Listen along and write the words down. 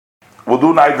we'll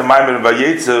do now the Maimer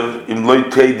Vayetzev in Loi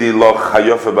Teidi Loch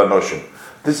Hayofe Banoshim.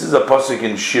 This is a pasuk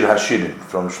in Shir Hashirim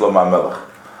from Shlomo HaMelech.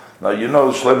 Now you know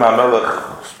Shlomo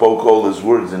HaMelech spoke all his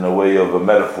words in a way of a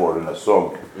metaphor in a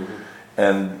song,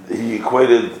 and he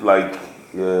equated like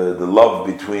the love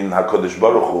between HaKadosh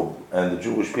Baruch Hu and the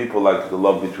Jewish people like the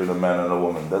love between a man and a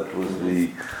woman. That was the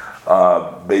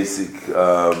basic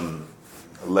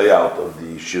layout of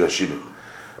the Shir Hashirim.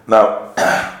 Now,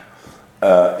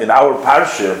 in our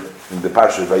parsha, in the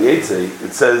parsha Vayetze,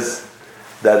 it says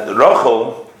that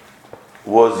Rachel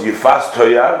was Yifas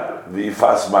Toyar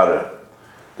v'Yifas Mara.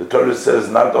 The Torah says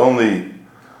not only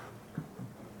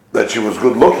that she was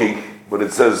good looking, but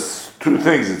it says two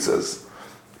things. It says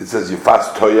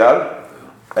Yifas Toyar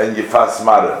and Yifas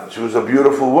Mara. She was a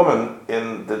beautiful woman.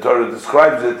 In the Torah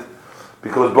describes it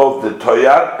because both the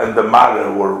Toyar and the Mara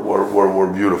were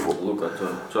beautiful.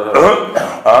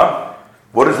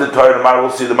 What is the Toyar and Mara?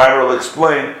 We'll see. The Mara will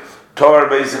explain. Toyar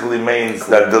basically means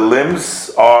that the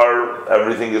limbs are,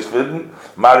 everything is hidden.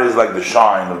 Mara is like the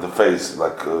shine of the face,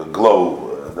 like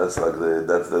glow. That's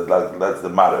the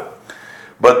Mara.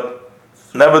 But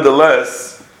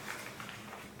nevertheless,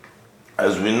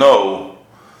 as we know,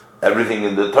 everything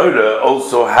in the Torah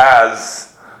also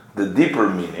has the deeper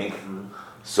meaning.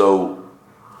 So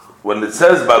when it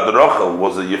says about the Rachel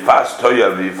was a Yifas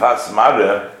Toyar v'Yifas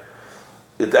Mara,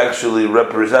 it actually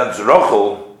represents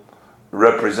Rachel.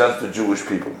 Represents the Jewish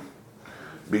people,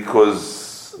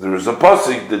 because there is a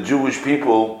pasuk, the Jewish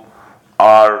people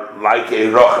are like a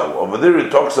Rachel. Over there it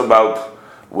talks about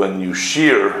when you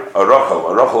shear a Rachel.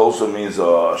 A Rachel also means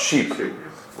a sheep.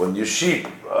 When you shear,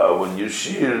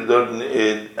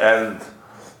 and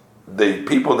the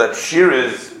people that shear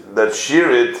it, the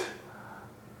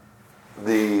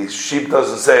sheep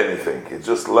doesn't say anything. It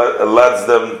just lets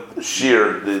them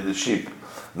shear the sheep.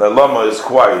 Ne'lama is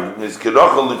quiet.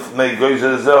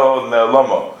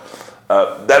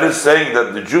 That is saying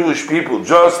that the Jewish people,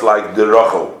 just like the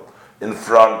Rachel in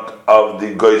front of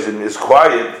the Goyzim is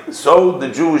quiet, so the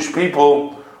Jewish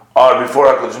people are before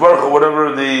HaKadosh Baruch Hu,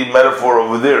 whatever the metaphor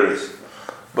over there is.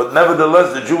 But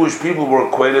nevertheless, the Jewish people were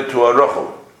equated to a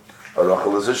Rachel. A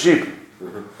Rachel is a sheep.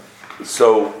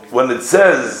 So when it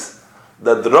says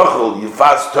that the Rachel,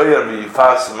 Yifas Toyar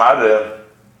v'Yifas Mara,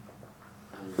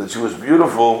 that she was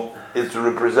beautiful, it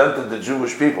represented the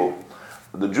Jewish people.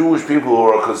 The Jewish people who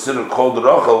are considered called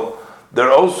Rachel,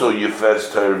 they're also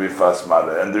Yifas Toyar v'Yifas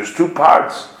Mara. And there's two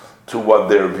parts to what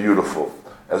they're beautiful.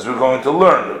 As we're going to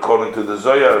learn, according to the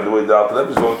Zohar, the way the Alter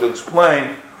Rebbe is going to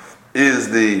explain, is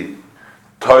the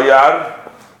Toyar,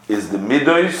 is the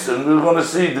Midos, and we're going to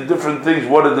see the different things.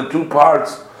 What are the two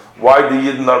parts? Why the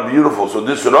Yidden are beautiful. So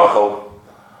this Rachel,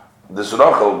 you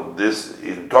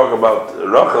talk about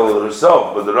Rachel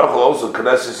herself, but the Rachel also,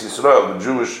 Knesset Yisrael, the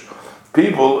Jewish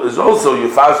people, is also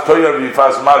Yifas Toyar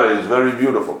v'Yifas Mara, is very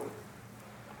beautiful.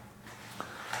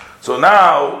 So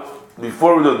now,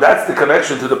 before we do, that's the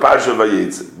connection to the Parsha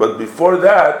Vayetze. But before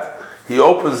that, he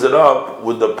opens it up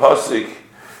with the pasuk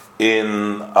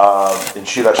in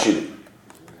Shir Hashirim.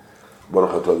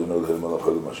 Baruch atah Adonai Eloheinu melech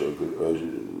haolam asher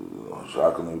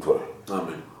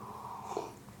Amen.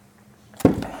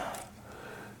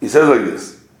 He says like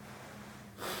this.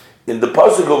 In the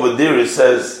pasuk over there, it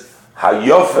says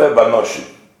Hayofe Banoshim,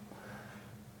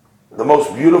 the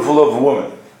most beautiful of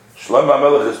women. Shlomo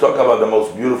HaMelech is talking about the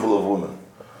most beautiful of women.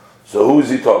 So who is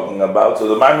he talking about? So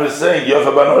the Maimer is saying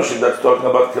Yofe Banoshim. That's talking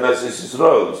about Knesset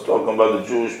Yisrael. It's talking about the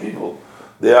Jewish people.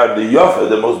 They are the Yofe,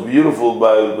 the most beautiful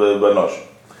by Banoshim.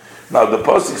 Now the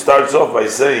pasuk starts off by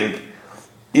saying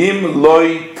Im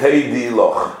loy teidi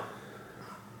loch.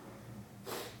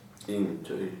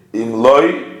 Im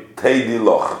loy teidi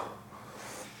loch.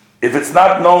 If it's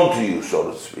not known to you,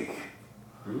 so to speak,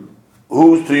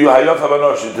 who's to you Hayof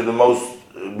Banoshim, to the most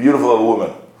beautiful of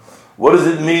women? What does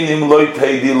it mean Im loy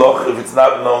teidi loch if it's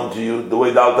not known to you? The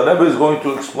way the Alter Rebbe is going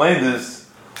to explain this,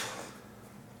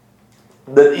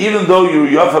 that even though you're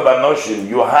Yofe Banoshim,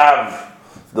 you have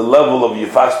the level of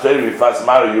Yifas Toyar, Yifas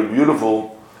Mara, you're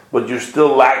beautiful, but you're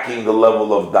still lacking the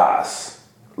level of Das.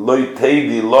 Loy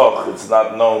teidi loch, it's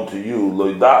not known to you,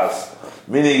 loy das,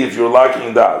 meaning if you're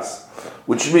lacking das,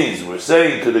 which means we're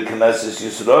saying to the Knesset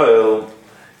Yisrael,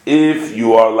 if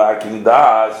you are lacking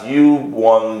das, you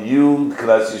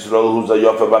Knesset Yisrael, who's a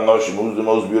Yofe Banoshim, who's the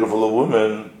most beautiful of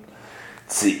women,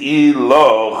 tzi'i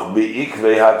loch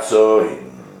be'ikvei hatzoin,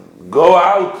 go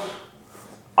out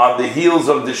on the heels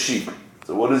of the sheep.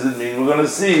 So what does it mean? We're going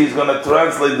to see, he's going to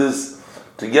translate this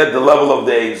to get the level of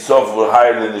the Ein Sof, we're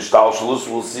higher than the Shtalshalus.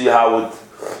 We'll see how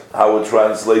it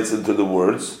translates into the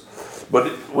words.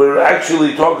 But we're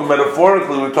actually talking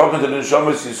metaphorically, we're talking to the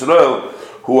Neshamas Yisrael,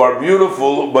 who are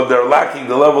beautiful, but they're lacking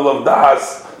the level of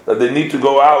das, that they need to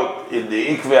go out in the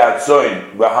ikve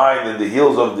hatzoin, behind in the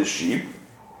heels of the sheep.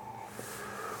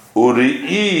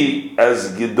 Uri'i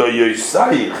as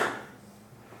gidoyosaich,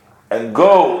 and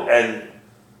go and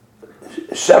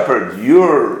shepherd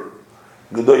your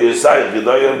gidoyosaich,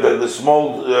 the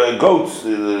small goats,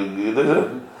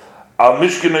 al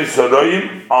mishkenei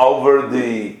saroyim, over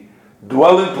the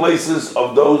dwelling places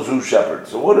of those who shepherd.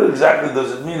 So what exactly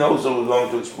does it mean? Also, we're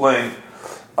going to explain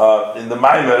in the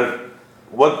Maimer,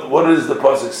 what is the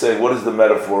pasuk saying? What is the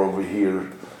metaphor over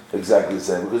here exactly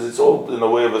saying? Because it's all in a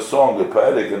way of a song, a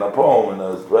poetic, in a poem, in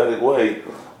a poetic way.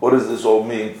 What does this all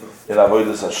mean in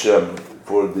Avodas Hashem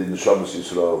for the Neshamas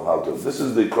Yisrael? How to? This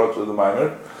is the crux of the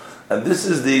Maimer, and this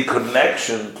is the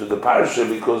connection to the parsha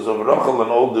because of Rachel and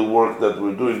all the work that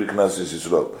we're doing in the Knesset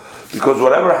Yisrael. Because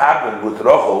whatever happened with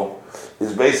Rachel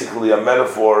is basically a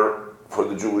metaphor for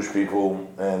the Jewish people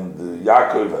and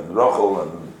Yaakov and Rachel,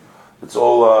 and it's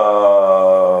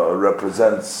all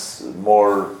represents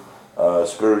more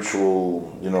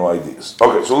spiritual, ideas.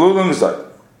 Okay, so look on the side.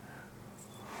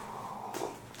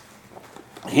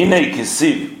 Hinei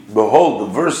kisiv, behold,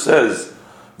 the verse says,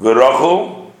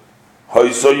 "V'Rachel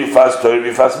hoiso yifas toyer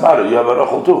yifas mara." You have a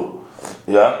Rachel too.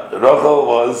 Yeah,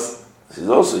 Rachel she's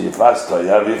also yifas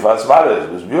toyer yifas mara.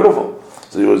 It was beautiful.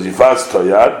 So it was Yifas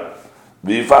Toyar,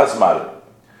 Yifas Mara.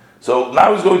 So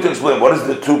now he's going to explain what is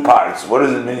the two parts. What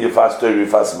does it mean Yifas Toyar,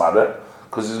 Yifas Mara?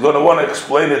 Because he's going to want to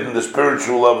explain it in the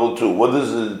spiritual level too. What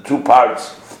is the two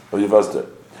parts of Yifas Toyar?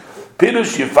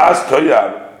 Pirush Yifas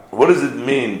Toyar, what does it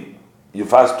mean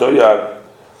Yifas Toyar?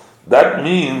 That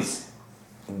means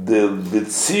the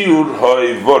Tziyur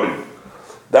Ha'evorim.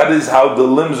 That is how the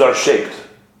limbs are shaped.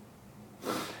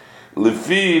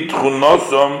 Lefi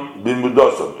tchunosom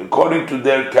bimudosum, according to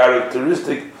their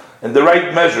characteristic and the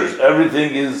right measures.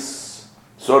 Everything is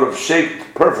sort of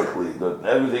shaped perfectly.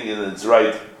 Everything in its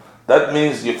right. That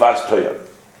means yifas toya.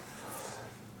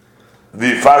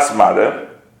 The yifas mare.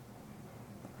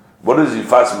 What is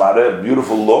yifas mare? A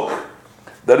beautiful look.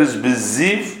 That is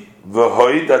beziv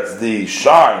v'hoi. That's the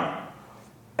shine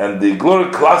and the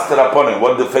glory clustered upon it.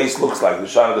 What the face looks like, the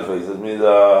shine of the face. That means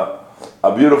a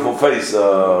beautiful face.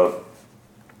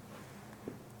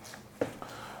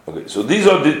 Okay, so these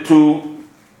are the two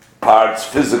parts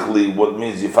physically, what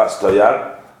means Yifas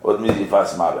Toyar, what means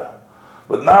Yifas Mara.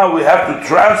 But now we have to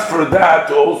transfer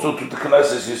that also to the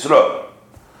Knesset Yisrael.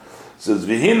 It says,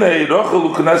 V'hinei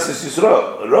Rachel Knesset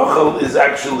Yisrael. Rachel is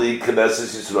actually Knesset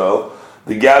Yisrael,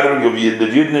 the gathering of the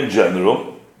Yidden in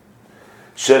general,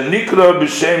 Shenikra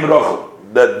B'Shem Rachel,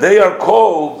 that they're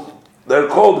called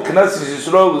Knesset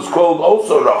Yisrael is called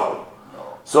also Rachel.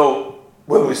 So,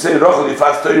 when we say Rachel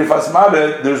Yifas Toyer Yifas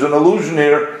Mara, there's an allusion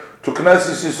here to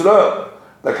Knesset Yisrael.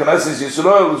 The Knesset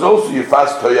Yisrael is also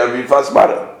Yifas Toyer Yifas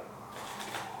Mara.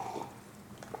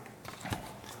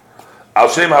 Al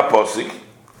Shem HaPosik,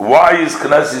 why is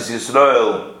Knesset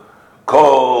Yisrael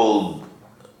called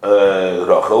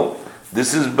Rachel?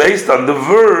 This is based on the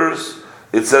verse.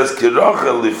 It says Ki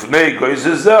Rachel Lifnei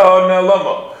Goyzezeh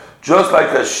Ne'alama. Just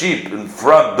like a sheep in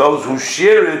front, those who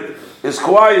shear it is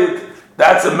quiet.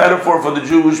 That's a metaphor for the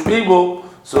Jewish people,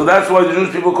 so that's why the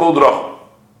Jewish people called Rachel.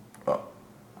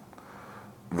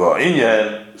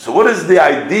 So what is the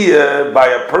idea by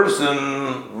a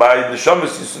person, by the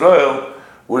Neshamas Yisrael?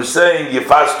 We're saying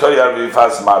Yifas Toyar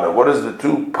v'Yifas Mara. What is the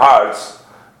two parts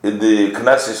in the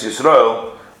Knesset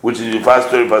Yisrael, which is Yifas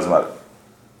Toyar v'Yifas Mara?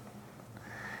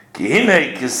 Ki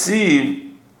hinei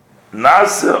kisiv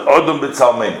nase odom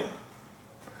b'tzalmenu.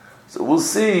 So we'll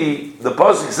see, the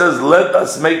pasuk says, let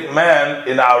us make man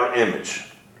in our image.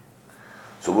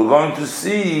 So we're going to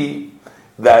see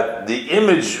that the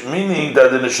image, meaning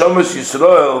that the Neshamas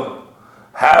Yisrael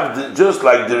have, just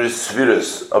like there is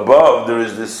spheres, above there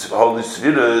is this holy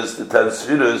spheres, the 10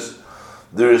 spheres,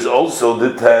 there is also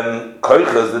the 10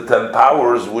 koiches, the 10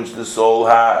 powers which the soul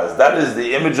has. That is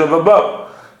the image of above.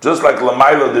 Just like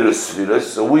Lamaila there is spheres,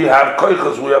 so we have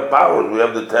koiches, we have powers, we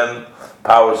have the 10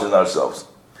 powers in ourselves.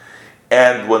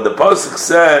 And when the pasuk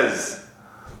says,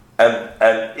 and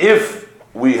if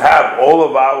we have all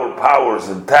of our powers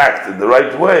intact in the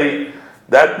right way,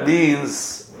 that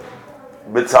means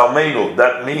B'tzalmenu.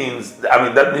 That means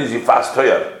Yifas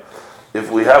Toyar. If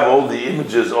we have all the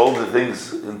images, all the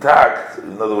things intact,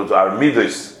 in other words, our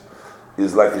midos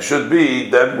is like it should be,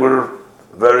 then we're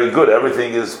very good.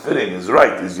 Everything is fitting, is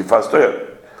right, is Yifas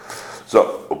Toyar.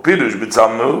 So, Pirush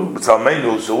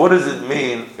B'tzalmenu. So, what does it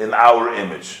mean in our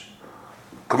image?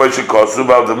 The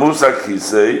Musa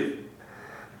Kisei,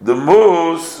 the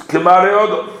Mus Kimare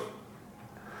Odom.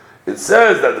 It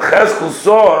says that Cheskel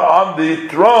saw on the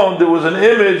throne there was an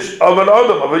image of an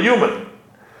Odom, of a human.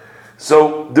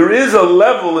 So there is a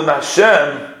level in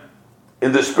Hashem,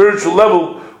 in the spiritual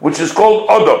level, which is called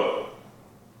Adam.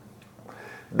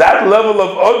 That level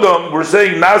of Adam, we're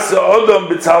saying Nasa Adam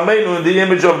b'tzalmeinu, in the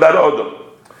image of that Adam.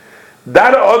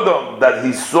 That Adam that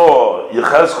he saw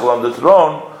Yechezkel on the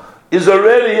throne is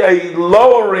already a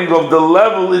lowering of the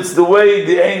level. It's the way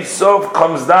the Ein Sof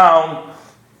comes down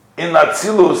in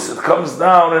Atzilus. It comes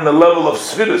down in a level of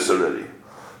Sfiris already.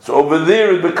 So over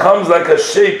there it becomes like a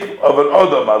shape of an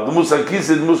Adam.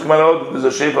 There's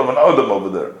a shape of an Adam over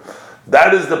there.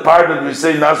 That is the part that we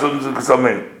say Nasa Adam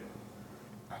b'tzalmeinu.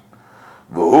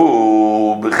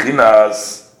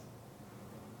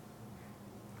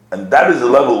 And that is the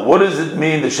level. What does it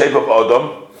mean, the shape of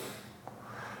Adam?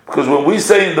 Because when we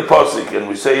say in the Pasuk, and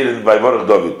we say it in Vayvarach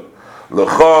David,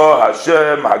 L'cha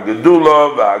Hashem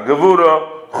ha'gedula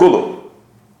v'ha'gevura chulu.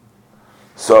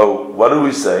 So what are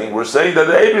we saying? We're saying that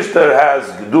the Eibishter has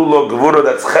gedula, gevura,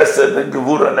 that's chesed, and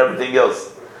gevura, and everything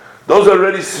else. Those are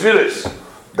already spheres.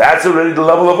 That's already the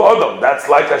level of Adam. That's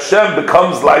like Hashem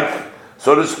becomes like,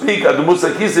 so to speak, Adumus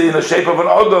Akise in the shape of an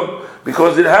Adam,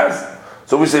 because it has.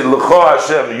 So we say, L'cha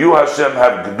Hashem, you Hashem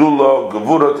have Gedula,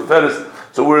 Gevura, Tiferes.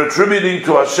 So we're attributing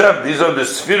to Hashem, these are the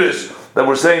spheres that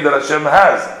we're saying that Hashem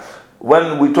has.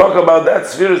 When we talk about that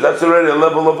spheres, that's already a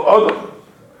level of Adam.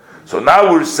 So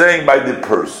now we're saying by the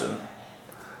person,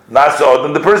 Nasa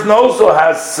Adam, the person also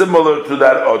has similar to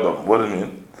that Adam. What do you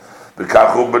mean?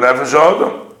 B'kachu b'nefesh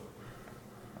Adam.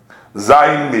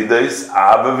 Zayin mides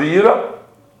Ava v'yira.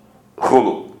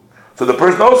 Chulu. So the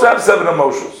person also has 7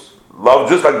 emotions. Love,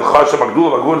 just like the Chashem,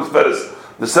 Magdula, Magdula, Tferes.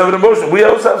 The 7 emotions. We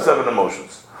also have 7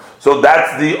 emotions. So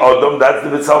that's the Adam, that's the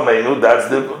B'tzalmeinu, that's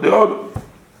the Adam.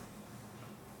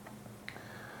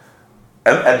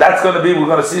 And that's going to be, we're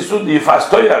going to see soon, the Yifas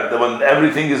Toyar, that when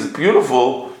everything is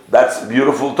beautiful, that's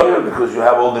beautiful Toyar, because you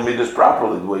have all the midas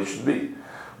properly, the way it should be.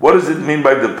 What does it mean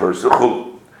by the person?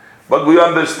 Chulu. But we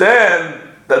understand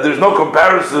that there's no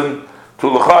comparison to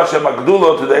L'cha Hashem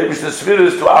Agdula, to the Eibush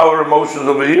Spheres, to our emotions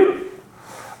over here.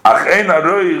 Ach ein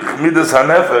aroich midas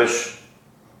hanefesh.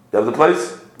 You have the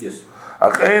place? Yes.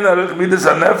 Ach ein aroich midas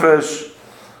hanefesh,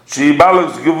 she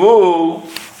balaks gevul,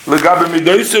 legabe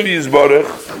midoisav yizborech,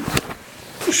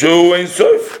 shu ein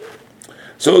sof.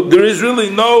 So there is really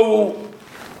no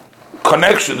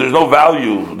connection, there's no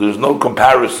value, there's no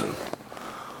comparison.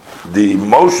 The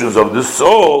emotions of the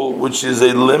soul, which is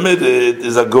a limited,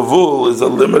 is a gavul, is a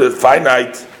limited,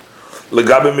 finite,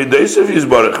 legabe midoisav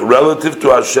yizborech, relative to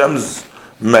Hashem's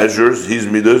measures, his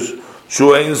midas,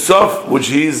 shu ein sof, which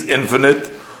he is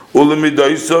infinite, ule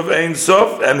midoisav ein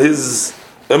sof, and his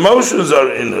emotions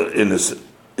are innocent,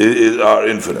 are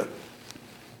infinite.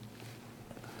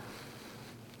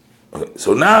 Okay,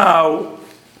 so now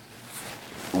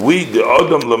we, the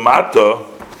Adam Lamata,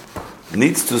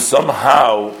 needs to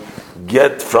somehow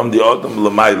get from the Adam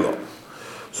Lamaila.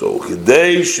 So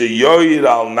Kedei sheyoyir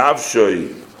al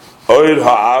nafshoy oir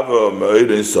ha'ava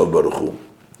me'oir ein sof baruch hu,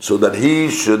 so that he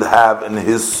should have in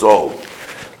his soul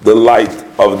the light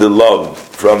of the love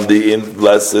from the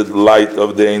blessed light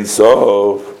of the Ein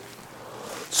Sof.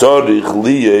 Tzorich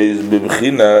liyes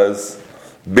b'mchinas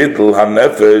bitl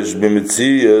hanefesh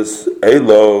b'mitzias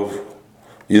elov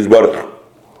yizbarach.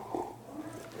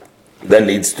 That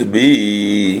needs to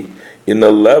be in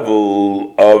a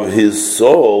level of his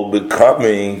soul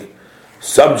becoming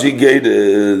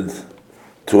subjugated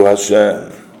to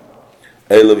Hashem.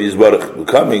 Elov Yizbarach,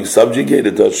 becoming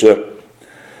subjugated to Hashem.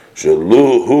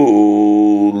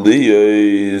 Sheluhu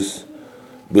liyes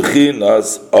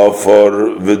b'chinas afar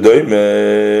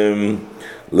v'doimem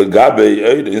legabe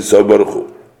eidin sabaruchu.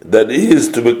 That is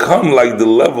to become like the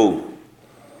level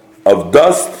of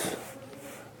dust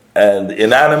and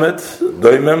inanimate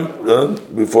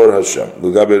doimem before Hashem.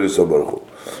 Legabe eidin sabaruchu.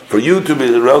 For you to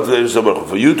be relative to eidin sabaruchu,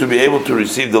 for you to be able to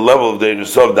receive the level of the eidin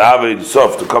sof, the ava eidin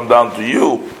sof, to come down to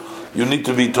you, you need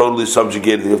to be totally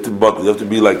subjugated. You have to buckle. You have to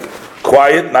be like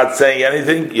quiet, not saying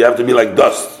anything. You have to be like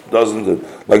dust, doesn't it?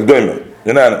 Like doimem,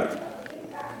 inanimate.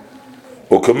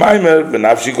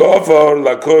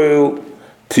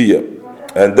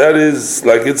 And that is,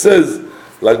 like it says,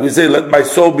 like we say, let my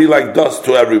soul be like dust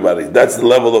to everybody. That's the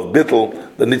level of bittul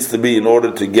that needs to be in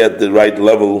order to get the right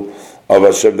level of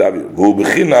Hashem David.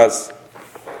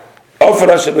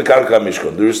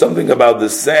 There is something about the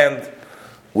sand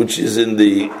which is in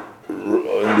the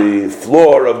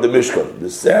floor of the Mishkan. The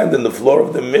sand in the floor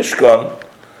of the Mishkan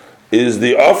is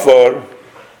the offer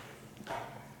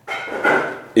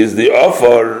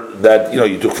that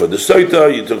you took for the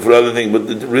Soita, you took for other things, but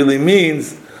it really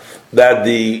means that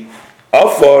the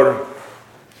offer,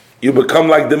 you become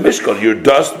like the Mishkan. You're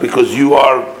dust because you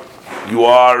are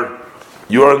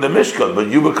You are in the Mishkan, but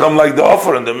you become like the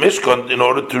offer in the Mishkan in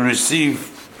order to receive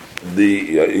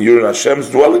you're in Hashem's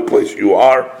dwelling place. You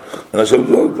are in Hashem's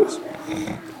dwelling place.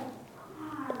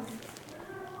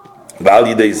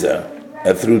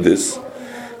 And through this,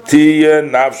 Tiya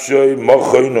Nafshoy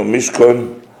Mochoin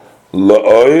Mishkan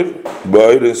La'oir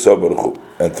Ba'ir Sabarchu.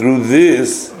 And through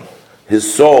this,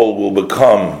 his soul will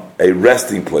become a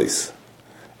resting place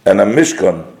and a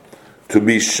Mishkan to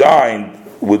be shined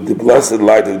with the blessed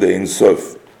light of the Ein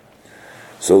Sof.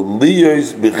 So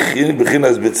Liyois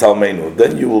Bechinas B'Tzalmeinu.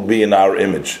 Then you will be in our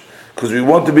image. Because we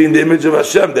want to be in the image of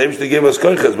Hashem. The image they gave us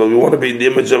koiches, but we want to be in the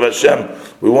image of Hashem.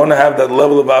 We want to have that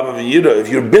level of Abba V'Yira. If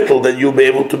you're bittul, then you'll be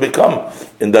able to become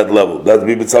in that level. That'll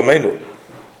be B'Tzalmeinu.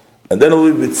 And then it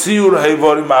will be B'Tziur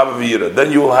Heivorim Abba V'Yira.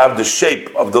 Then you will have the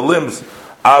shape of the limbs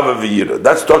Abba V'Yira.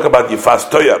 That's talk about Yifas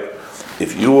Toyar.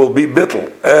 If you will be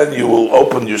bittul, and you will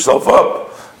open yourself up,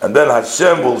 and then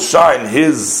Hashem will shine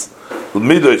His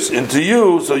midos into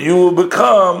you, so you will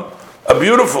become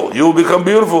beautiful. You will become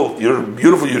beautiful. You're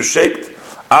beautiful. You're shaped.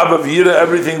 Abba V'Yira,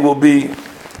 everything will be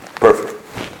perfect.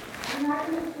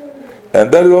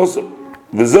 And that is also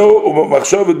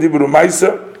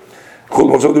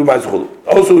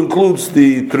also includes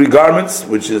the three garments,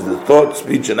 which is the thought,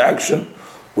 speech, and action.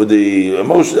 With the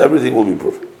emotion, everything will be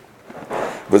perfect.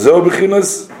 That is the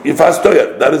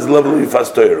level of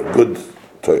Yifas Toyar, good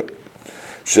Toyar.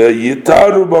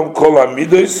 Sheyitaru bam kol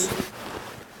hamidos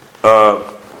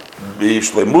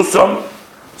b'shleimusam,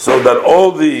 so that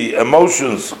all the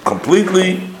emotions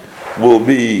completely will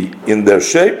be in their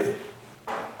shape.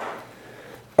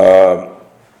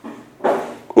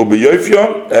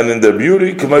 Ubiyofion, and in their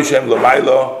beauty, k'may shem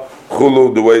l'mayla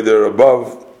chulu, the way they're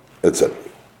above, etc.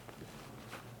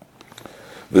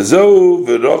 V'zeu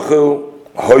v'rochel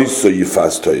hoyso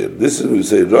Yifas Toyar. This is we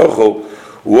say Rachel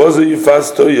was a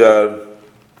Yifas Toyar.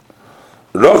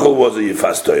 Rachel was a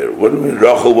Yifas Toyar. What do you mean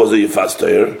Rachel was a Yifas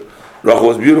Toyar? Rachel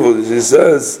was beautiful. He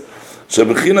says,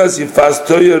 Shebechinas Yifas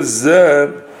Toyar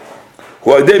zeh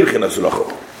hu'adei bechinas Rachel.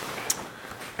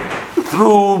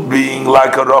 Through being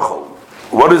like a Rachel.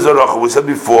 What is a Rachel? We said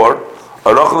before,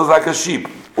 a Rachel is like a sheep.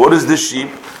 What is the sheep?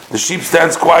 The sheep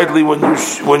stands quietly when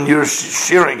you're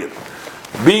shearing it.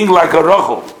 Being like a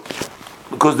Rachel.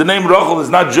 Because the name Rachel is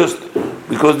not just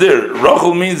because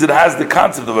Rachel means it has the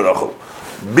concept of a Rachel.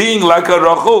 Being like a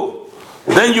Rachel,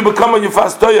 then you become a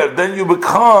Yifas Toyar, then you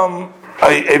become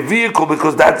a vehicle,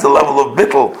 because that's the level of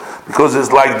bittul, because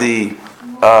it's like the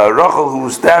Rachel who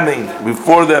is standing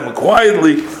before them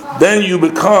quietly, then you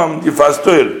become Yifas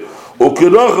Toyar.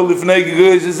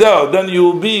 Then you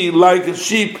will be like a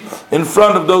sheep in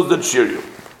front of those that shear you.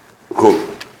 Cool.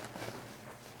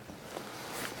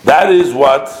 That is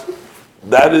what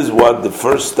the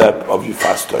first step of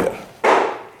Yifas Toyar.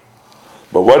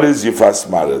 But what is Yifas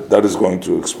Mara? That is going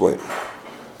to explain.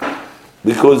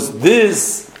 Because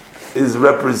this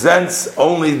represents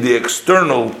only the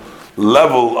external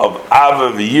level of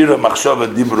Ava V'Yira Machshava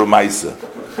Dibru Maisa.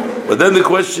 But then the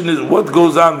question is, what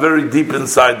goes on very deep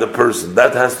inside the person?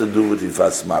 That has to do with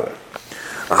Yifas Mara.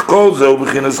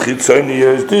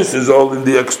 This is all in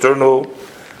the external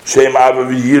Shem Ava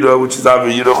V'Yira, which is Ava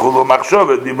V'Yira Chulu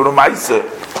Machshava Dibru Maisa.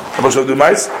 Machshava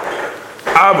Maisa.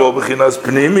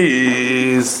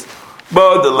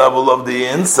 But the level of the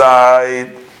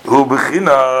inside, who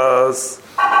bechinas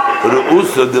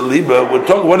reusa de liba. We're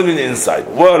talking. What is the inside?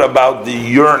 What about the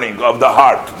yearning of the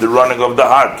heart, the running of the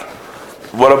heart?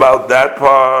 What about that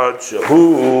part?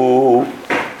 Who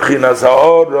bechinas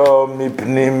haora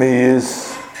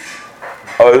mipnimis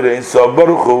oirein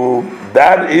sabaruchu.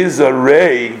 That is a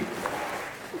ray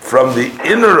from the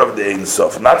inner of the Ein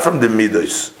Sof, not from the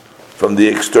midos. From the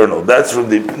external. That's from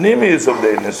the pnimius of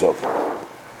the Ein Sof.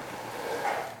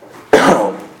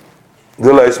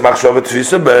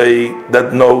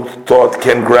 That no thought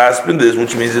can grasp in this,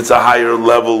 which means it's a higher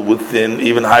level within,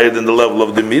 even higher than the level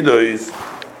of the midos.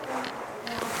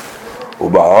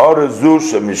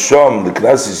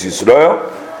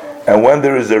 And when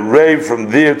there is a ray from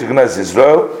there to Knesset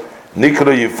Yisrael,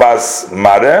 Nikra Yifas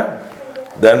Mara,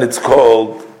 then it's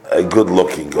called a good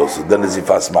looking also. Then it's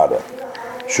Yifas Mara.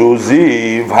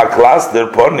 Shuziv haklaster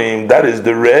ponim, that is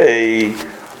the ray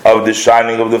of the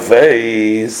shining of the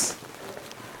face,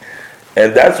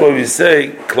 and that's why we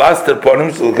say klaster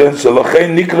ponim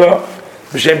shalochein nikra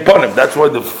b'shem ponim. That's why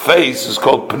the face is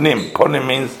called ponim. Ponim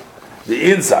means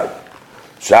the inside.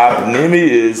 Shapnimi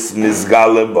is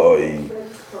misgale boy.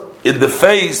 In the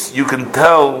face, you can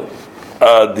tell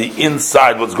the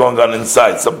inside, what's going on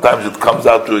inside. Sometimes it comes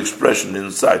out to expression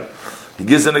inside. He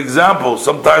gives an example.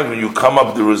 Sometimes when you come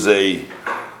up, there was a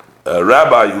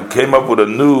rabbi who came up with heard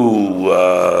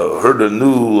a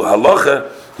new halacha,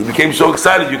 He became so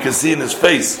excited, you can see in his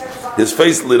face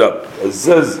lit up. It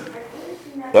says,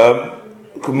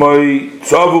 K'moi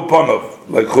tzavu panov,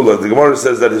 like Chula. The Gemara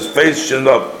says that his face shined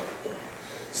up.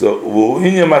 So,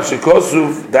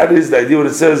 that is the idea what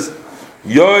it says,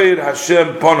 Yoir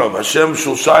Hashem panov, Hashem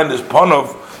shall shine his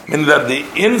panov, meaning that the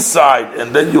inside,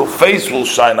 and then your face will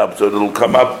shine up, so it'll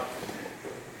come up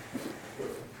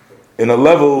in a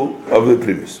level of the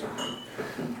previous.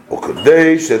 In order for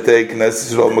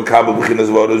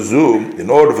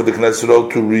the Knesset Yisrael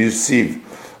to receive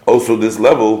also this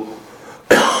level,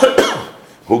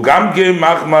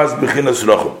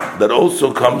 that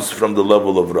also comes from the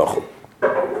level of Rachel.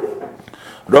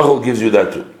 Rachel gives you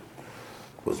that too.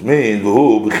 Which means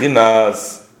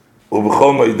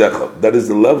that is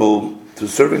the level to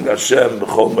serving Hashem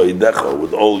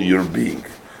with all your being,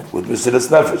 with Mesiras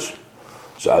Nefesh.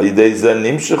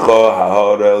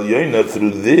 Through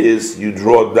this, you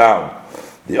draw down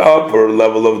the upper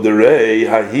level of the Rei,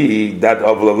 that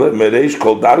upper level, Mereish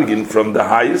Kol Dargin, from the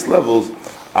highest levels,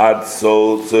 at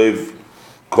Sof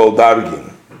Kol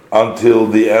Dargin, until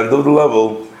the end of the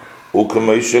level,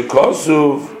 Ukamesha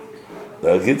Kosuv,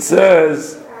 like it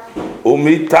says,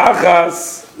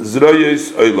 Umitachas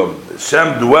Zroyes Oilam.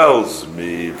 Hashem dwells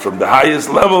from the highest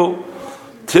level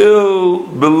till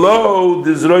below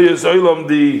the Zroyes Oilam,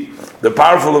 the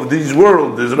powerful of these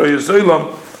worlds, the Zroyes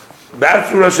Oilam.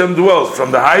 That's where Hashem dwells,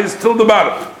 from the highest till the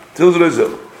bottom, till Zroyes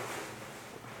Oilam.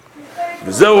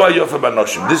 This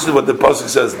is what the pasuk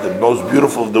says, the most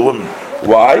beautiful of the women.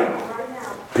 Why?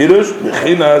 Pirush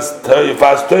Bechinas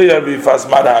Yifas Toyar Yifas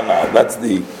Marana. That's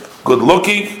the good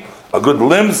looking, a good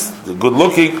limbs, the good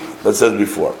looking that says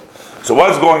before. So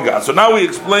what's going on? So now we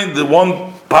explained the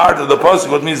one part of the pasuk,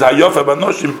 what means Hayofa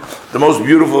Banoshim, the most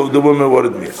beautiful of the women, what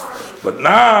it means. But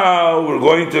now we're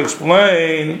going to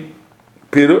explain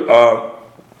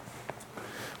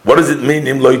what does it mean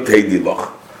Im Loi Teidi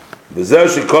Loch. V'zeh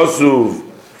shekosuv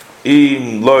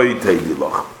Im Loi Teidi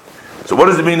Loch. So what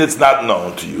does it mean it's not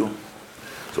known to you?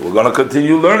 So we're going to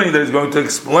continue learning that he's going to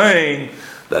explain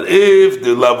that if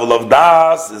the level of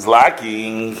das is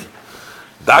lacking,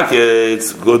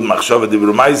 it's good machshava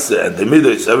dibur ma'aseh, and the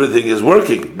midos, everything is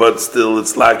working, but still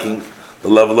it's lacking the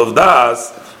level of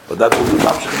das. But that will be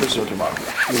mamshech tomorrow.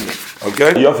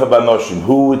 Okay? Yofa Banoshim.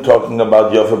 Who are we talking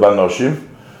about? Yofa Banoshim.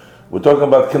 We're talking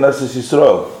about Knesset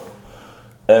Yisrael,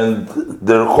 and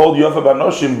they're called Yofa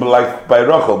Banoshim like by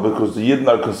Rachel because the Yidden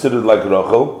are considered like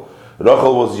Rachel.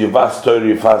 Rachel was Yivas Torah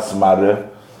Yifas Mare.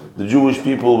 The Jewish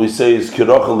people we say is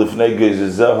Kirachel Lifnei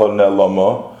Gezezeho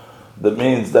Nelamo. That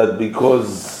means that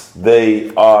because they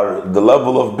are the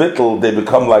level of Bittul, they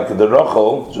become like the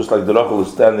Rachel, just like the Rachel is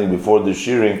standing before the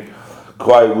shearing.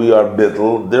 Quite we are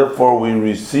Bittul. Therefore, we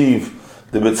receive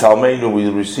the B'tzalmeinu. We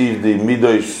receive the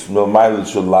Midosh Milmailit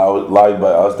should lie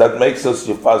by us. That makes us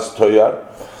Yifas Toyar.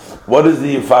 What is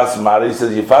the Yifas Mare? He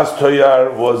says Yifas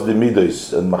Toyar was the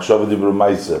Midosh and Machshava Dibur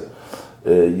Ma'aseh.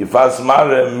 Yifas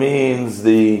Mare means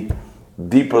the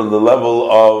deeper the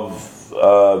level of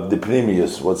the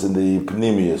Pnimius, what's in the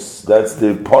Pnimius. That's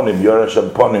the Ponim, Yorash and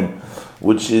Ponim,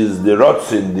 which is the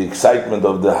Rotzin, the excitement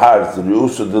of the heart, the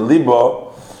Riusa, the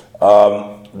Libo.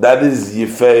 That is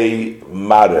Yifei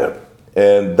Mare.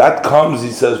 And that comes,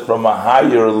 he says, from a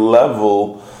higher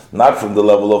level, not from the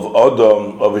level of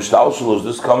Odom, of Ishtalshalus.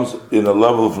 This comes in a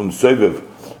level from Soviv,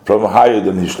 from higher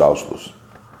than Ishtalshalus.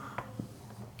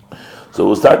 So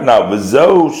we'll start now.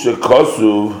 V'zeu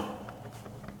shekosuv.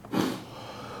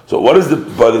 So what is the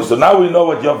pasuk? So now we know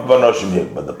what Yofa Banoshim here.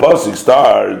 But the pasuk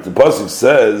starts. The pasuk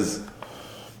says,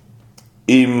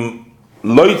 "Im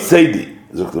loy tzedi."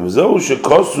 V'zeu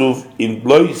shekosuv im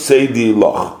loy tzedi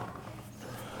loch.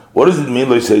 What does it mean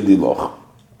loy tzedi loch?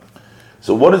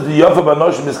 So what is the Yofa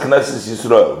Banoshim is Knesset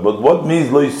Yisrael? But what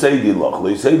means loy tzedi loch?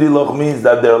 Loy tzedi loch means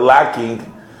that they're lacking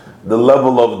the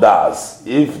level of das.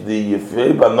 If the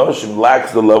Yefei Banoshim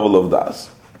lacks the level of das,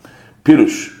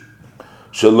 Pirush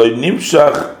Shaloi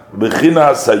Nimshach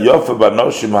Bechinas Hayofa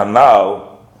Banoshim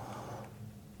Hanal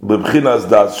Bechinas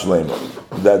Das Shlema.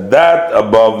 That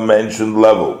above mentioned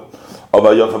level of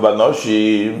Hayofa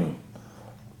Banoshim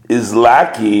is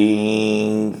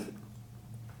lacking,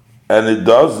 and it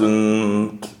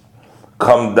doesn't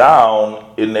come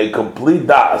down in a complete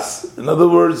das. In other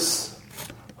words,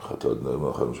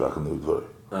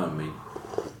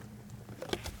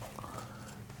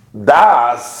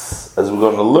 Das, as we're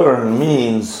going to learn,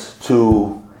 means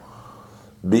to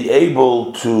be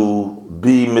able to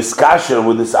be miskasher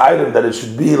with this item, that it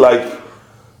should be like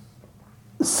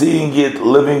seeing it,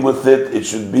 living with it. It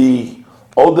should be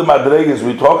all the madregas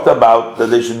we talked about, that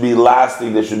they should be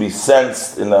lasting, they should be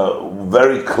sensed in a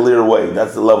very clear way.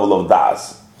 That's the level of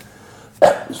das.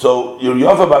 So you're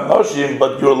Yofa Banoshim,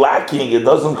 but you're lacking. It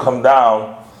doesn't come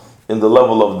down in the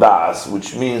level of Das,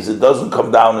 which means it doesn't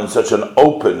come down in such an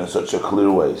open, in such a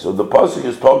clear way. So the pasuk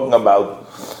is talking about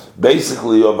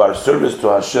basically of our service to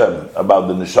Hashem, about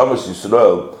the Neshamas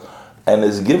Yisrael, and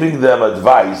is giving them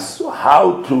advice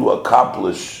how to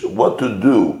accomplish, what to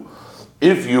do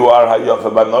if you are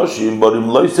Hayafa Banoshim,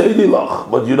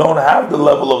 but you don't have the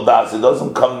level of Das. It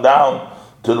doesn't come down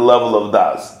to the level of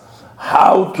Das.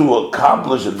 How to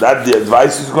accomplish it? That the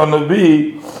advice is going to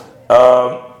be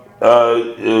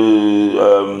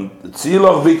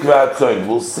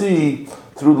we'll see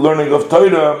through learning of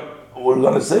Torah. We're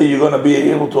going to say you're going to be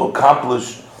able to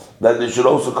accomplish that. It should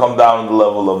also come down to the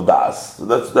level of Das. So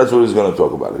that's what he's going to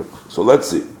talk about here. So let's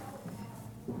see.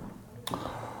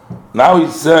 Now he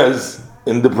says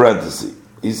in the parenthesis,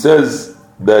 he says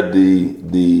that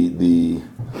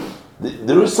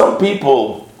there are some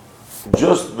people,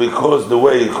 just because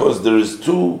there is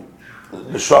two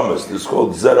neshamas, it's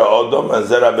called Zera Adam and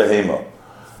Zera Behema.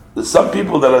 There's some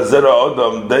people that are Zera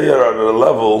Adam, they are at a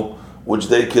level which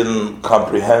they can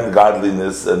comprehend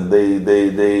godliness and they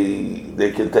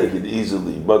can take it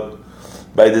easily. But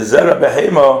by the Zera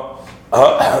Behema,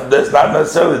 that's not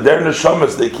necessarily their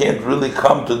neshamas. They can't really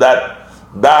come to that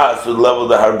Das, to the level of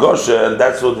the Hargosha, and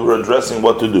that's what we're addressing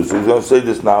what to do. So he's going to say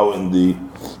this now in the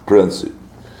parenthesis.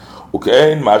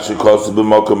 Okay,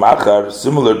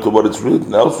 similar to what it's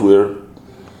written elsewhere,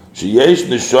 there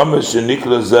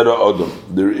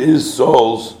is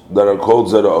souls that are called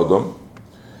Zera Adam.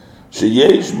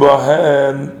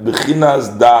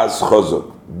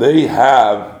 They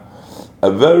have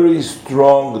a very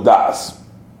strong Das.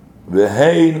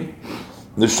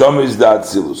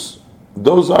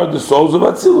 Those are the souls of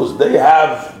Atzilus. They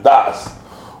have Das.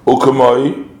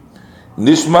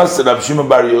 Nishmas Rav Shimon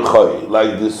Bar Yochai,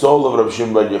 like the soul of Rav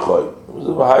Shimon Bar Yochai. It was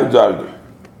a high darga.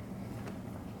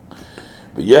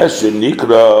 But yes,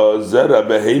 Nikra Zera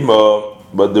Behema,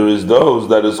 but there is those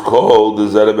that is called the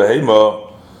Zera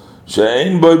Behema,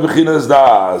 She'ein Boy Bechinas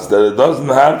Das, that it doesn't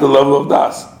have the level of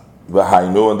Das.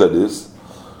 V'hainu, and that is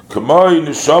Kamoi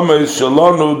Nishama is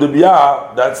Shalonu de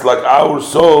Biyah, that's like our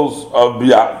souls of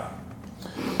Biyah.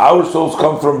 Our souls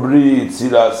come from Bri,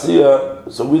 Tzira, Asiya,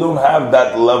 so we don't have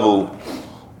that level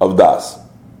of Das.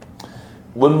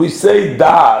 When we say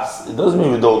Das, it doesn't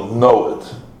mean we don't know it.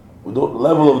 We don't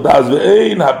level of Das.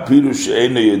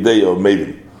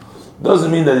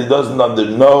 Doesn't mean that he doesn't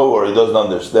know or he doesn't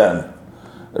understand.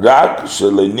 The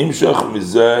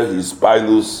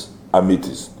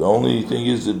only thing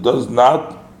is it does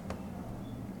not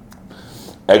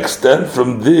extend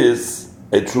from this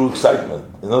a true excitement.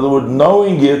 In other words,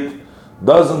 knowing it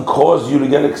doesn't cause you to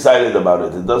get excited about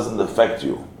it. It doesn't affect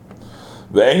you.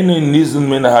 And he's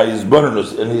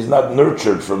not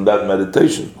nurtured from that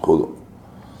meditation.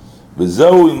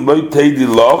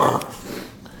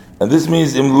 And this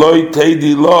means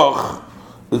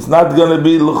it's not going to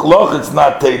be l'chloch, it's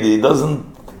not teidi. It doesn't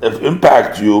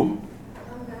impact you.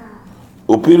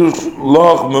 You can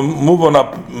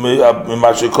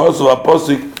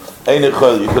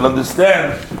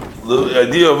understand the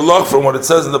idea of loch from what it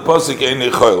says in the pasuk ein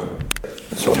echol.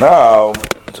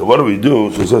 So what do we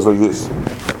do? So it says like this.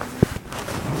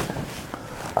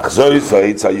 So this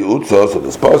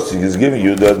pasuk is giving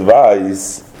you the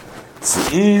advice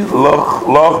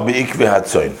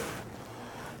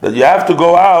that you have to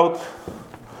go out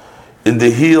in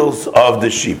the heels of the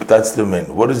sheep. That's the main.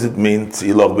 What does it mean?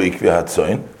 He's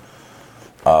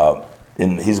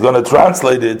going to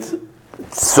translate it.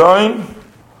 Tzoin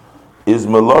is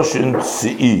meloshin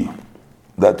tzi'i.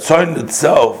 That tzoin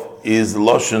itself is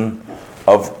loshin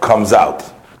of comes out.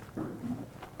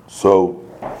 So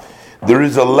there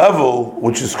is a level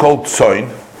which is called tzoin,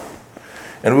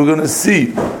 and we're going to see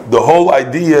the whole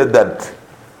idea that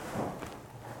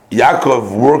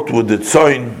Yaakov worked with the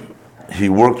tzoin. He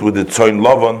worked with the tzoin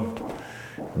Lavan.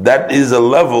 That is a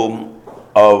level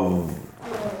of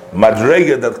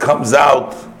madrega that comes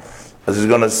out, as he's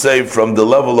going to say, from the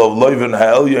level of Loiven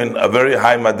Ha'elyon, a very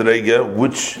high madrega,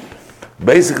 which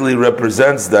basically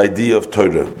represents the idea of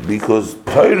Torah. Because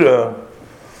Torah,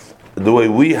 the way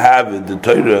we have it, the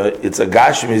Torah, it's a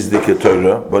Gashmizdike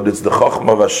Torah, but it's the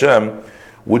Chochmah of Hashem,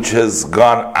 which has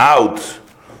gone out,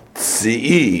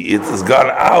 Tzi'i, it has gone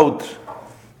out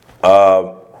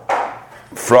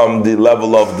from the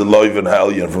level of the Loiven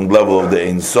Ha'elyon, from the level of the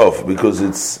Ein Sof, because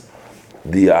it's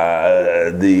the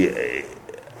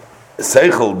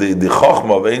Seichel, the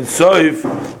Chochmah of Ein Sof,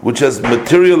 which has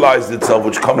materialized itself,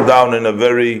 which come down in a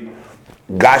very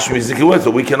Gashmizdike way, so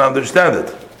we can understand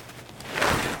it.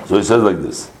 So he says like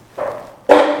this.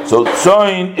 So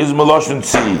Tzoin is Meloshin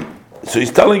Tzi'i. So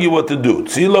he's telling you what to do.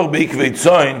 Tziloch beikvei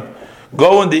tzoin,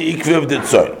 go in the ikve of the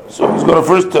tzoin. So he's going to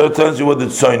first tell you what the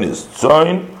tzoin is.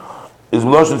 Tzoin is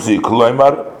Mloshen Tzi,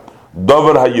 Kloimar,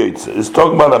 Dover hayoytze. It's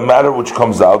talking about a matter which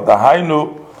comes out. The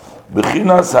hainu,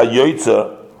 bechinas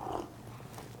hayoytze,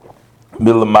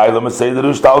 milamayla meseder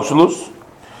ishtalshelus.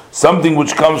 Something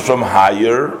which comes from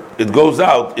higher, it goes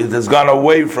out, it has gone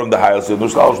away from the higher seder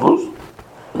ishtalshelus.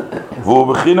 Vu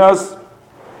bechinas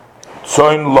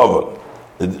tzoin loven.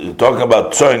 Talking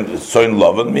about tzoin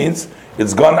loven means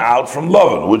it's gone out from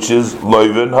loven, which is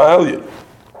loven ha'elyon.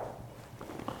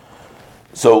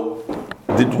 So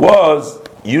it was,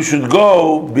 you should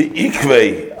go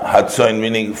be'ikvei hatzoin,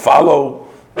 meaning follow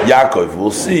Yaakov. We'll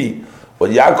see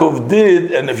what Yaakov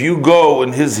did, and if you go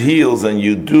in his heels and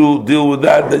you do deal with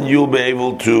that, then you'll be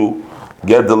able to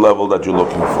get the level that you're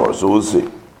looking for. So we'll see.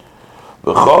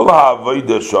 V'chol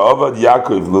ha'avodah she'avad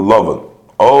Yaakov leLavan.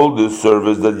 All the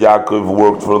service that Yaakov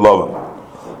worked for Lavan.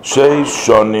 Shei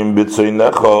shonim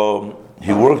b'tzoinecha.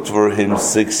 He worked for him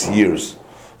 6 years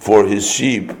for his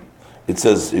sheep. It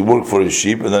says he worked for his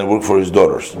sheep and then he worked for his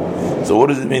daughters. So what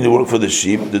does it mean to work for the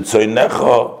sheep? The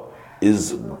tzoinecha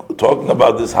is talking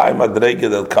about this high madrega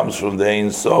that comes from the Ein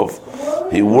Sof.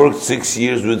 He worked 6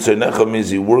 years with tzoinecha,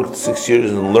 means he worked 6 years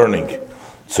in learning.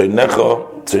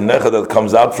 Tzoinecha that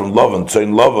comes out from Lavan,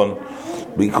 tzoin Lavan,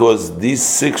 because these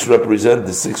 6 represent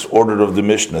the 6 order of the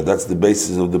Mishnah. That's the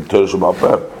basis of the Torah Shabbat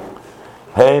Peh.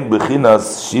 Hein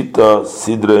bechinas shita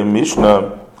sidrei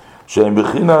Mishnah, shein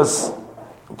bechinas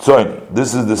tzoin.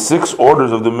 This is the 6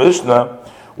 orders of the Mishnah,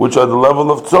 which are the level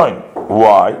of tzoin.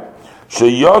 Why?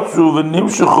 Sheyatzu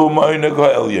v'nimshechu ma'oineg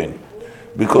ha'elyon.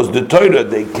 Because the Torah,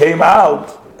 they came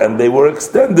out and they were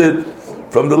extended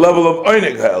from the level of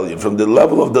Oineg Ha'elyon, from the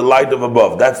level of the light of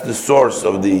above. That's the source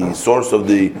of Torah, of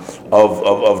the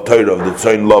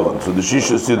Tzoin Lavan, so the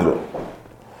Shisha Sidra.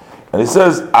 And he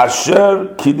says,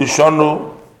 Asher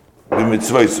Kiddishanu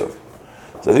b'mitzvaysav.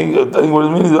 So I think what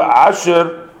it means is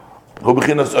Asher hu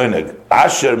b'chinas Oineg.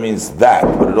 Asher means that,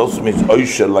 but it also means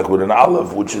Oisher, like with an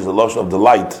aleph, which is the lashon of the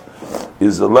light,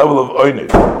 is the level of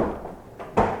Oineg.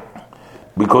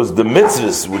 Because the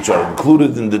mitzvahs which are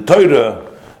included in the Torah,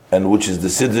 and which is the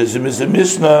Siddur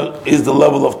Mishnah, is the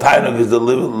level of Tainug, is the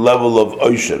level of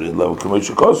Oisher, is the level of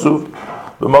Kamosha Kosuv,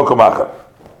 B'mokom.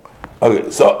 Okay,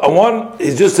 so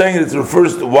he's just saying it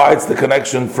refers to why it's the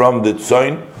connection from the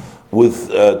Tzoin with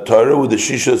Torah, with the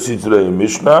Shisha Sidrei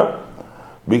Mishnah,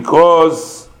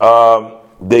 because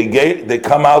they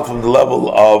come out from the level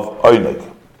of Oineg.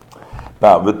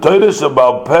 Now, the Torah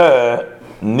Shabbat Peh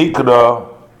Nikra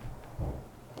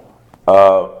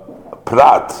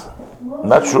Prat.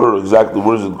 Not sure exactly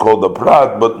what is it called, the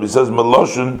prat, but it says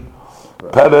Meloshin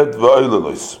Peret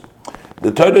V'Oilelos.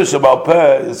 The Torah Shabbat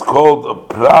Peh is called a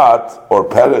prat or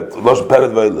peret, Meloshin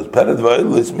Peret V'Oilelos. Peret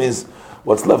V'Oilelos means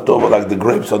what's left over, like the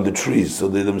grapes on the trees, so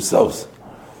they themselves.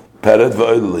 Peret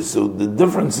V'Oilelos. So the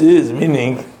difference is,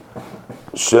 meaning,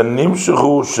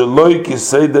 Shenimshechu Sheloi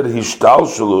Kiseder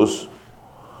Hishtalshelus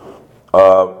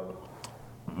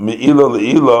Me'ila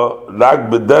Le'ila Rak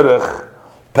B'derech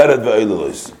Peret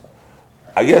V'Oilelos.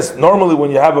 I guess normally when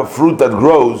you have a fruit that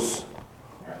grows,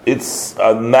 it's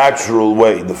a natural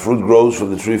way. The fruit grows from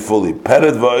the tree fully.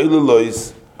 Peret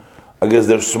va'ililois, I guess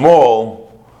they're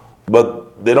small,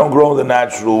 but they don't grow in the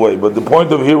natural way. But the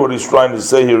point of here, what he's trying to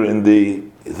say here in the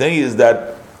thing is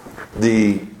that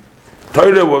the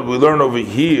Torah, what we learn over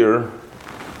here,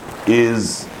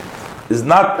 has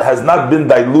not been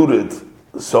diluted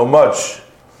so much.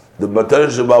 The Torah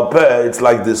Shabbat Peh, it's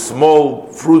like this small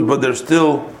fruit, but they're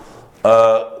still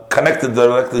connected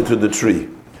directly to the tree.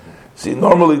 See,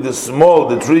 normally the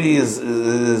tree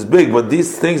is big, but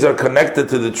these things are connected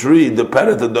to the tree, the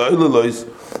peret and the oililois,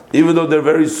 even though they're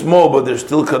very small, but they're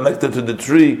still connected to the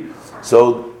tree,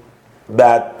 so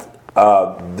that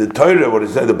the Torah, what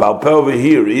is said, the Baal Peh over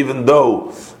here, even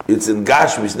though it's in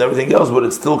Gashmis and everything else, but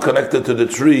it's still connected to the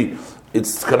tree,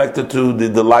 it's connected to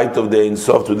the light of the Ein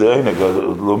Sof, to the Einek,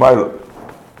 L'mayla.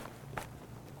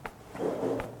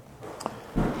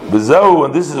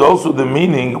 And this is also the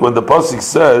meaning when the pasuk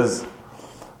says,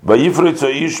 it's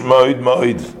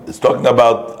talking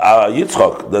about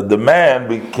Yitzchak, that the man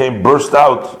burst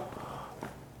out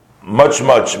much,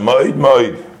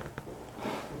 ma'id.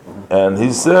 And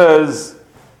he says,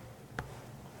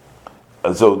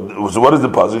 so what is the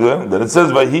pasuk then? Then it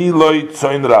says, Vahi loy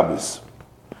tzoin rabis.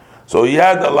 So he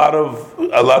had a lot of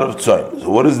tzoin. So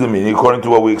what is the meaning? According to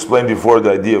what we explained before,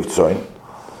 the idea of tzoin.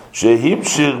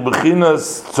 Shehimshich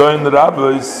bechinas tzoin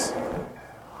rabbis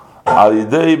al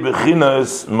yidei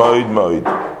bechinas moed.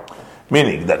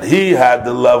 Meaning that he had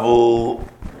the level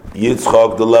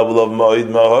Yitzchak, the level of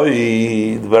moed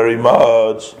very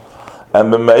much.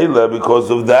 And Memela, because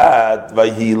of that,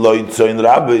 Vayhi Lo Tzoin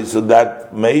Rabbi, so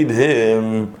that made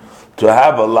him to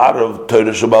have a lot of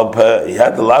Torah Shabbal Peh. He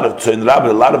had a lot of Tzoin Rabbi,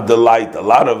 a lot of delight, a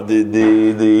lot of the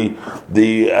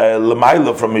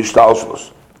Lemaila from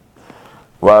Ishtalshlos.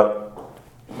 Well,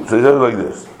 so he says like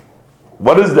this.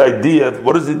 What is the idea?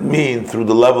 What does it mean through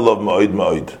the level of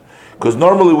Ma'od? Because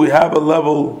normally we have a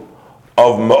level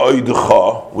of Ma'od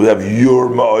Cha, we have your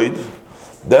Ma'od,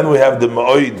 then we have the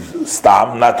Ma'od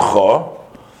Stam, not Cha,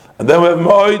 and then we have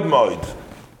Ma'od.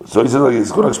 So he says like,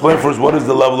 he's going to explain first what is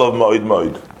the level of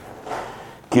Ma'od.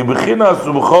 Ki b'chinas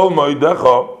u'b'chol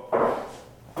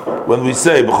Ma'odecha, when we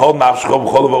say b'chol nafshcha,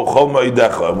 b'chol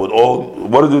Ma'odecha, with all,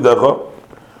 what is Udecha?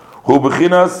 Hu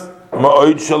b'chinas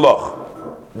Ma'od Shalach.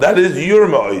 That is your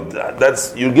Ma'od.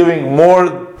 That's, you're giving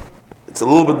more, it's a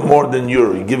little bit more than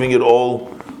you're giving it all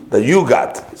that you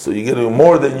got. So you're getting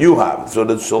more than you have. So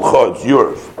that's Shalcha, it's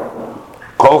yours.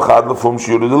 Kol chad lefum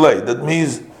shiur delay. That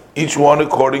means each one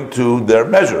according to their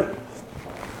measure.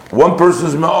 One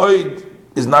person's Ma'od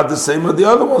is not the same as the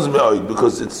other one's Ma'od,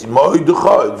 because it's Ma'od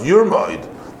Ducha, it's your Ma'od.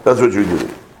 That's what you're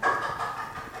doing.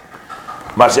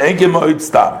 Masha'enke Ma'od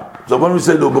Stam. So when we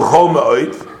say Lo b'chol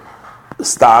Ma'od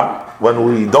Stam, when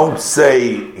we don't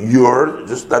say your,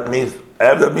 just that means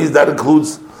that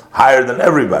includes higher than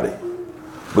everybody.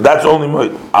 But that's only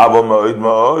Ma'od. Ava Ma'od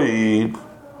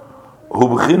Hu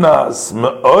b'chinas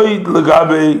Ma'od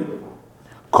legabe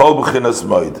kol b'chinas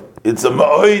Ma'od. It's a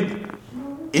Ma'od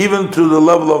even to the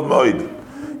level of Ma'od.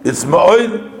 It's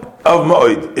Ma'od of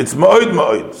Ma'od. It's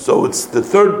Ma'od. So it's the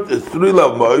three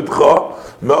level Ma'od Cha,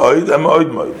 Ma'od, and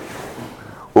Ma'od.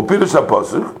 Upirush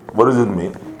HaPasuk, what does it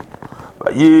mean?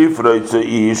 Vayifroitze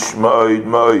ish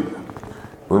Ma'od.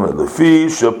 Lefi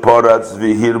sheparatz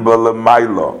v'hirba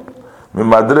lemayla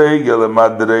mimadrega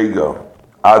lemadrega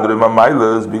adre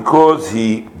mamayla is because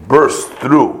he burst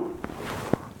through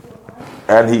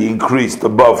and he increased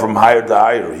above from higher to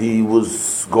higher. He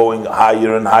was going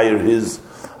higher and higher. His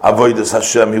avodas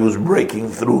Hashem, he was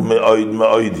breaking through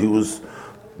Ma'od. He was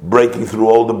breaking through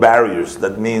all the barriers.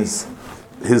 That means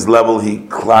his level, he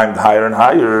climbed higher and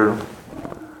higher.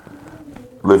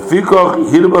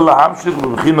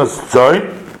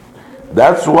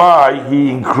 That's why he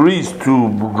increased to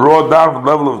draw down the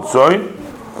level of Tzoin.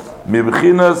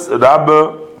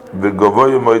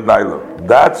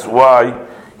 That's why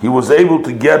he was able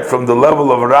to get from the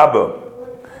level of Rabbah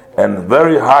and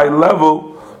very high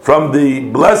level from the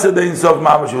blessed Ein Sof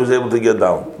Mamash. He was able to get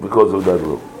down because of that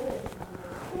rule.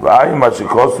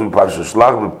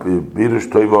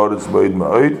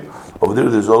 Over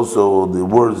there's also the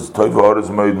words Toiva Oretz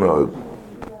Ma'od Ma'od.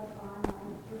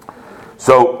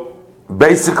 So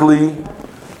basically,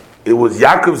 it was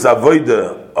Yaakov's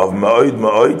avodah of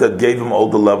Ma'od that gave him all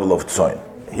the level of Tzoin.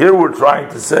 Here we're trying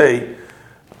to say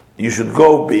you should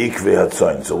go be'ikvei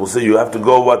hatzoin. So we'll say you have to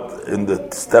go in the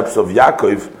steps of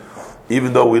Yaakov,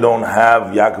 even though we don't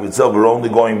have Yaakov itself, we're only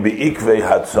going be'ikvei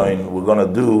hatzoin. We're going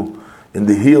to do in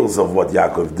the heels of what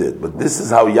Yaakov did. But this is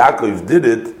how Yaakov did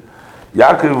it.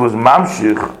 Yaakov was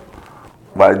mamshich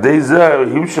by Deizer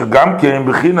Himshach Gamkein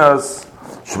Bechinas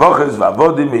Shvachos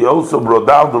Vavodim. He also brought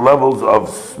down the levels of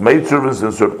maid servants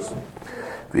and servants.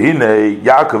 V'hinei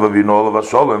Yaakov Avinu Olav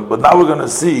Hasholem. But now we're going to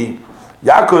see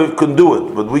Yaakov can do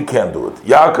it, but we can't do it.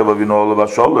 Yaakov Avinu Olav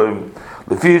Hasholem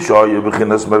Lefi Shoye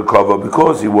Bechinas Merkava,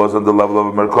 because he was on the level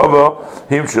of Merkava.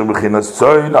 Himshach Bechinas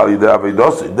Tzoin Al Yidei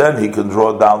Avedosei. Then he can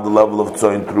draw down the level of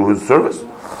Tzoin through his service.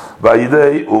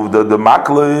 Vayidei uvda the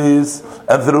maklis,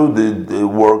 and through the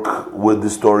work with the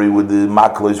story with the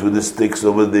maklis, with the sticks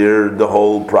over there, the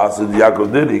whole process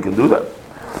Yaakov did, he can do that.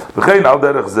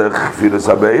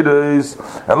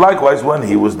 And likewise, when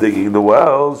he was digging the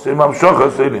wells, the maklis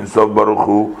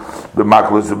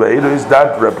of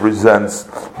that represents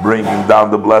bringing down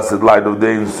the blessed light of the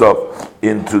Ein Sof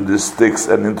into the sticks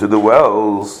and into the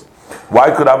wells.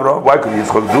 Why could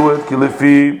Yitzchak do it?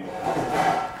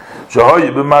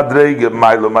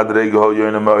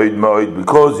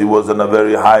 Because he was on a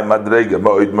very high madrega,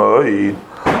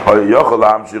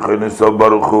 so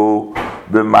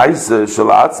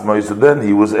then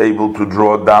he was able to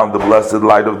draw down the blessed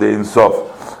light of the Ein Sof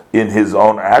in his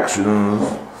own actions.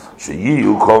 So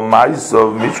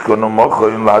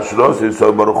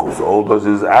all those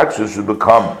his actions should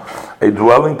become a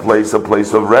dwelling place, a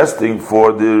place of resting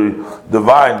for the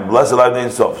divine blessed light of the Ein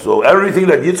Sof. So everything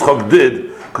that Yitzchak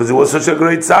did, because he was such a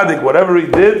great tzaddik, whatever he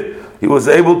did, he was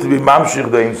able to be mamshich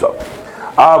the Ein Sof.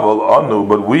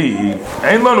 But we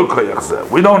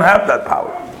don't have that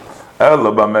power.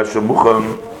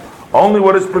 Only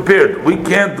what is prepared. We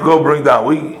can't go bring down.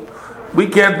 We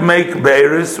can't make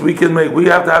beiris. We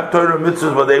have to have Torah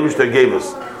mitzvahs what they wish they gave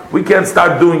us. We can't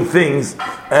start doing things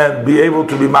and be able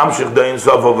to be mamshich the Ein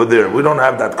Sof over there. We don't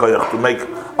have that koyach to make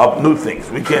up new things.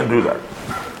 We can't do that.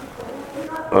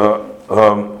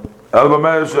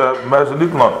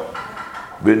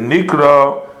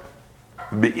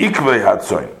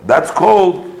 That's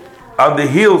called on the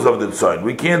heels of the tzoin.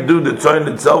 We can't do the tzoin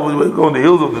itself. We go on the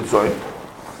heels of the tzoin.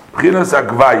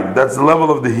 That's the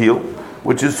level of the heel,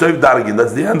 which is Soif Dargin.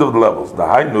 That's the end of the levels. The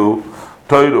Hainu,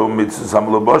 Torah mitzvahs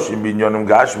hamloboshim binyonim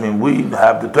gashmim. We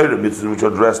have the Torah mitzvahs which are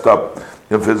dressed up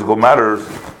in physical matters.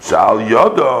 Shal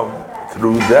yodom.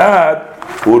 Through that,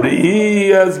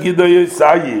 uri as gidoy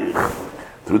sayich.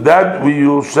 Through that, we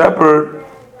will shepherd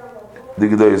the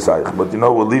gidoy sayich. But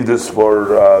we'll leave this for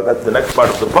that's the next part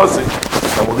of the pasuk,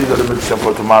 and we'll leave that a bit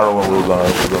for tomorrow when we're gonna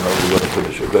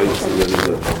finish. Okay,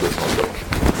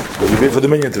 we'll be for the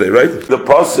minyan today, right? The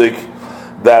pasuk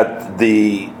that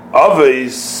the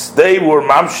Aves, they were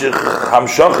mamshich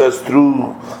hamshachas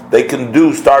through, they can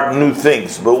start new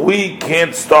things, but we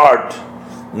can't start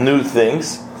new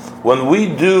things. When we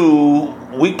do,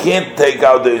 we can't take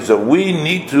out the Yisrael. We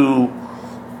need to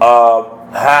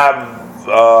have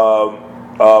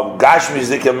Gashmi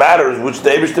Zikah matters, which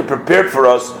the Eibishter prepared for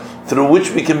us, through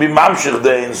which we can be mamshich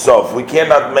the Ein Sof. We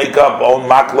cannot make up own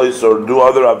maklos or do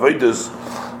other avodas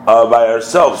by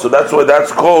ourselves. So that's why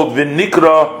that's called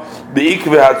V'nikra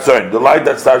B'ikve Hatzoin, the light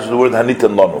that starts with the word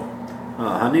Hanitan Lanu.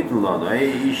 Hanitan Lanu.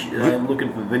 I'm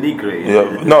looking for V'nikra.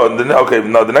 Yeah. No, the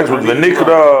next word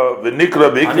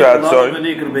V'nikra B'ikve Hatzoin.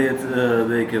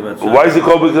 Why is it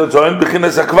called B'ikve Hatzoin?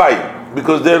 B'chinas Akvai,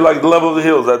 because they're like the level of the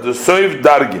hills. That's the Soif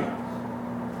Dargin.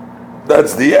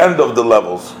 That's the end of the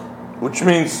levels, which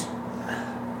means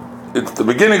it's the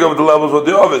beginning of the levels of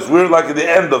the office. We're like at the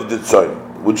end of the Tzoin,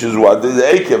 which is what? The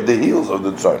Eikev, the heels of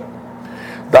the Tzoin.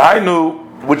 The Hainu,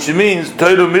 which means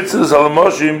Torah mitzvahs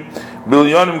alamoshim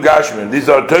bilyonim gashmin. These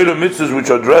are Torah mitzvahs which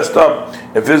are dressed up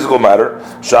in physical matter.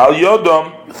 Shal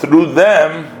yodom, through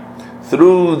them,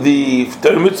 through the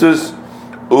Torah mitzvahs,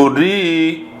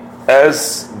 uri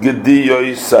es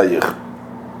gediyoy sayich,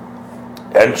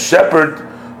 and shepherd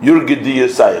your gediyoy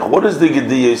sayich. What is the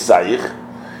gediyoy sayich?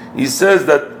 He says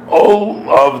that all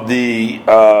of the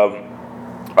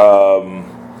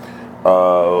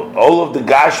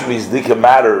Gashmis, Dika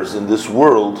matters in this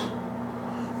world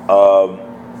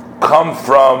come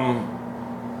from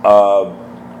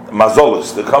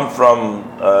Mazolis. They come from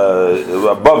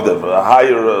above them,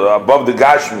 higher, above the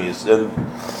Gashmis,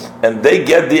 and they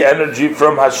get the energy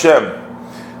from Hashem.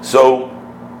 So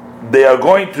they are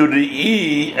going to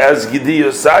Re'i as Gidi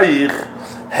Yosayich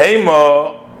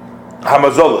Hema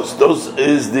Hamazolis. Those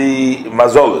is the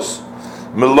Mazolis.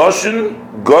 Meloshin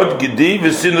God Gidi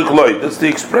V'Sinuk Loy. That's the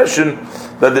expression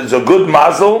that there's a good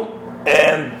mazel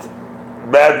and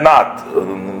bad not.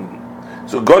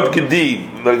 So God Gidi,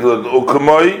 like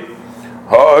Ukamoy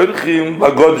Ha'orchim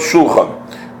LaGod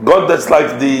Shulchan. God, that's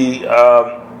like the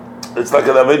it's like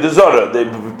an Avodah Zarah. They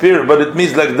prepare, but it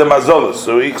means like the Mazolis.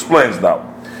 So he explains now.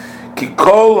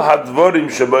 Kikol Hadvorim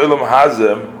Sheba'ilam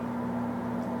Hazem.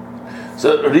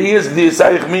 So Riyaz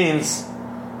D'Yisayich means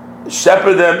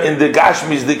shepherd them in the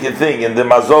Gashmis Dike thing, in the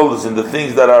Mazolis, in the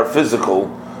things that are physical.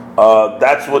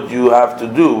 That's what you have to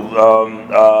do.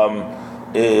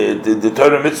 The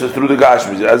Torah mitzvah through the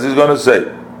Gashmis, as he's going to say.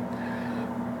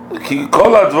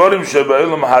 Kikol Hadvorim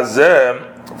Sheba'ilam Hazem.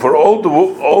 For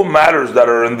all matters that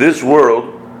are in this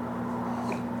world,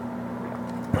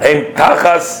 Ein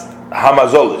Tachas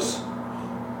Hamazolis.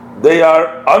 They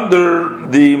are under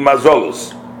the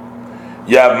Mazolis.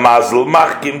 You have Mazel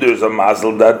Machkim, there's a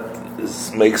Mazel that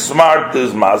makes smart,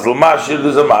 there's Mazel Mashir,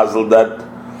 there's a Mazel that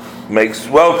makes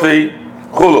wealthy,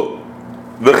 Chulu.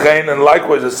 V'chein, and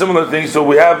likewise a similar thing, so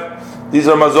we have, these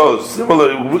are Mazolis,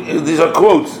 similar, these are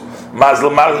quotes,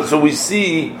 Mazel Machkim, so we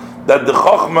see that the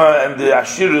Chokhmah and the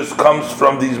Ashirus comes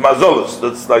from these Mazolis.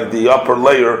 That's like the upper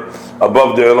layer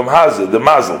above the Elam Hazeh, the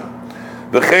Mazel.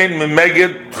 V'chein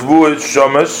mimeged tvuet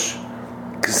shomesh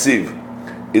kesiv.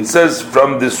 It says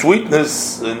from the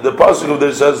sweetness, in the pasuk of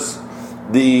there says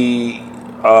the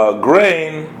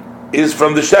grain is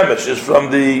from the shemesh, is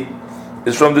from the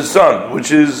sun,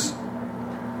 which is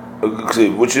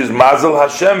Mazel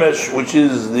Hashemesh, which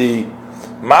is the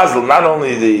Mazel, not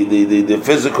only the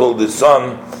physical, the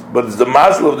sun, but it's the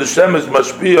Mazel of the Shemesh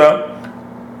Mashpia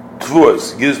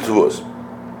Tvuos, gives Tvuos.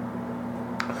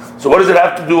 So what does it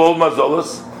have to do, all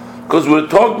Mazolas? Because we're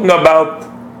talking about,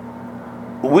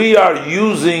 we are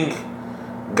using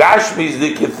Gashmis,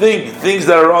 things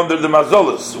that are under the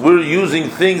Mazolas. We're using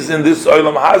things in this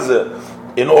Olam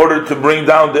Hazeh in order to bring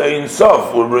down the Ein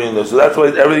Sof. We're bringing this. So that's why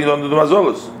everything's under the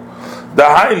Mazolas. The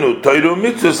Hainu, Toiru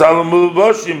Mitzvahs Alamul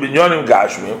Boshim Binyonim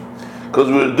Gashmim. because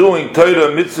we're doing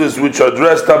Torah mitzvahs which are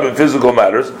dressed up in physical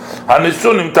matters,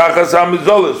 hanisunim tachas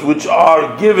hamizolos, which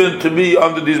are given to be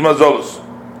under these mazolos.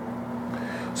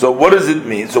 So what does it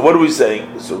mean? So what are we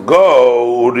saying? So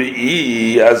go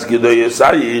ri'i as gidoy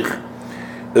esayich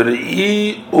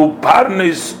ri'i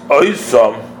uparnis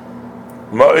oisom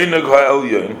ma'inag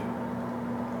ha'elyon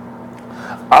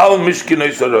al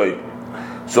mishkinei saroy.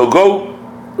 So go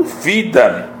feed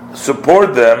them,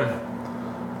 support them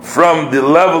from the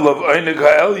level of Einig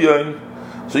HaElyon.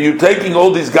 So you're taking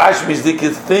all these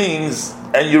Gashmizdikit things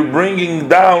and you're bringing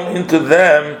down into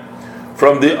them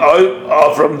from the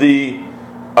Einig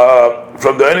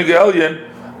HaElyon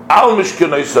al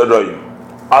mishkinei saroy,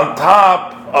 on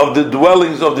top of the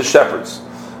dwellings of the shepherds.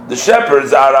 The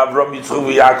shepherds are Avram,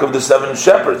 Yitzchak, Yaakov, the 7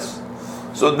 shepherds.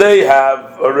 So they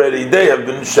have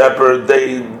been shepherd.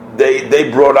 They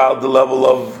brought out the level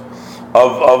of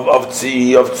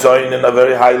tzii, of tzoin in a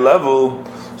very high level.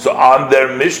 So on their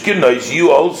mishkinois,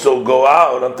 you also go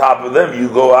out on top of them. You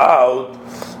go out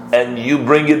and you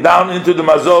bring it down into the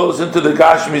mazolos, into the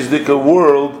gashmizdika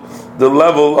world, the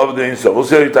level of the insof. We'll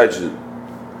see how he touches it.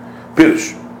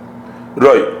 Pirush.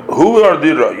 Roy. Who are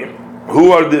the royim?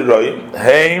 Who are the royim?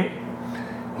 Haim.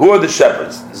 Who are the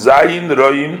shepherds? Zayin,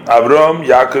 Roim, Avram,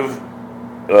 Yaakov,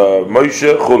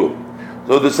 Moshe, Chulu.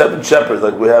 So the 7 shepherds,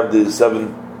 like we have the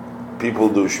 7 people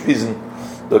do Shpizin,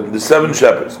 the 7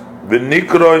 shepherds.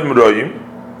 V'nikroim Roim.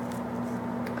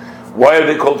 Why are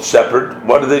they called shepherd?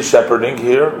 What are they shepherding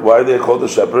here? Why are they called a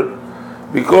shepherd?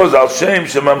 Because Al Shem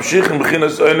Shemamshichim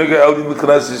B'chinas Oineg Ha'elyon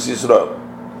L'Knesses Yisrael.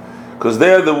 Because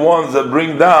they are the ones that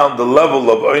bring down the level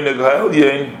of Oineg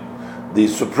Ha'elyon, the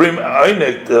supreme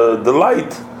Einik, the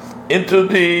light, into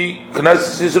the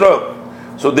Knesset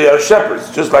Yisrael. So they are shepherds,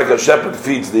 just like a shepherd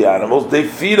feeds the animals. They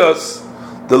feed us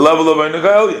the level of Einik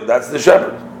HaElyon. That's the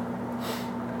shepherd.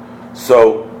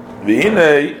 So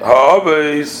v'hinei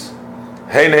ha'aves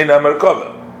heinei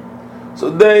merkava. So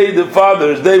they, the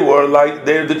fathers,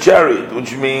 they're the chariot,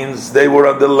 which means they were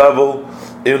on the level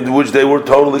in which they were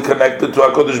totally connected to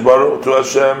HaKadosh Baruch, to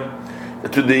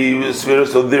Hashem, to the sphere.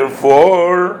 So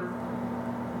therefore,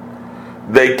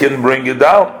 they can bring it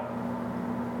down.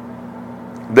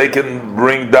 They can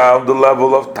bring down the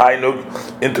level of Tainuk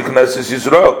into Knesset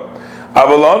Yisrael.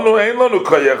 Avalanu ein lanu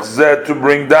koyach zeh to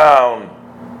bring down.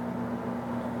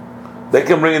 They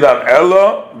can bring it down.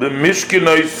 Ella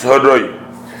b'mishkinois haroyim.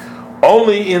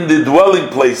 Only in the dwelling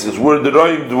places where the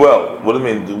royim dwell. What do you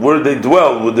mean? Where they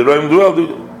dwell, where the royim dwell.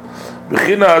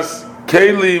 B'chinas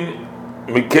kelim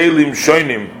mikelim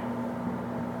shoinim.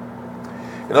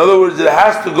 In other words, it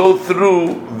has to go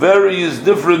through various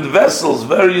different vessels,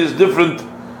 various different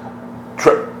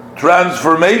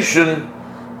transformation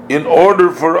in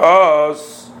order for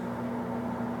us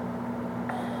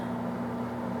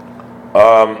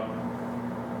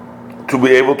to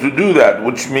be able to do that,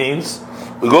 which means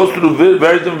it goes through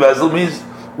various different vessels, means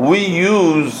we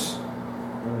use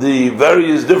the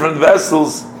various different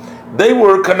vessels. They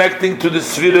were connecting to the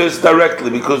spheres directly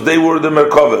because they were the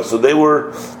Merkava, so they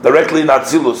were directly in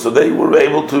Atzilus, so they were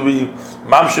able to be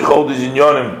Mamshich all these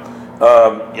Inyonim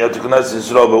to Knesset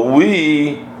Yisrael. But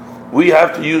we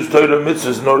have to use Torah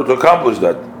mitzvahs in order to accomplish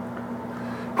that.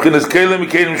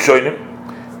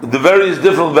 The various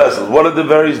different vessels. What are the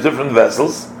various different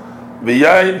vessels?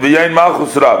 V'yayin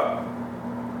Malchus Rab.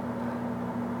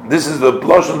 This is the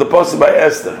Ploshon, the Pasuk by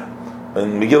Esther.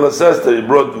 And Megillah Esther, he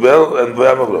brought well and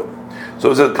V'yamavro. So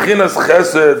it says, P'chinas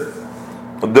Chesed,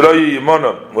 D'royi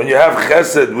Yimona. When you have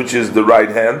Chesed, which is the right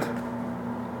hand,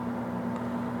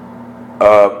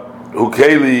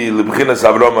 Hukeli L'P'chinas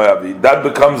Avram Ha'avid, that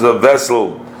becomes a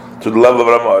vessel to the level of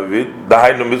Avram Ha'avid.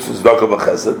 Dahainu mitzvah tzedakah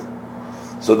v'chesed.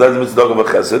 So that's mitzvah tzedakah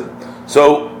v'chesed.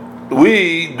 So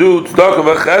we do tzedakah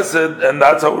v'chesed, and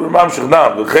that's how we're mamshich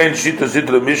now. V'chein shita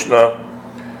sitra Mishnah.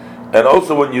 And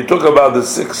also when you talk about the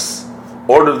 6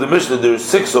 order of the Mishnah, there's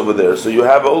 6 over there. So you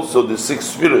have also the 6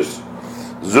 spheres.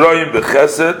 Zroim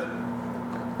b'chesed,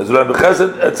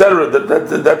 etc.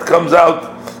 That comes out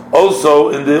also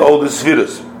in all the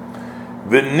spheres.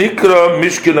 V'nikra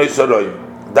mishkinei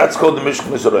saroim. That's called the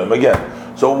mishkinei saroim.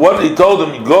 Again. So what he told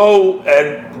them, go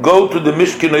to the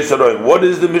mishkinei saroim. What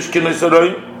is the mishkinei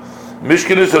saroim?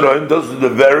 Mishkinei saroim, those are the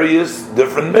various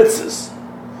different mitzvahs.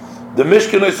 The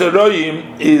Mishkinei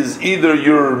Saroim is either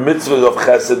your mitzvahs of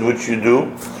Chesed, which you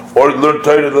do, or learn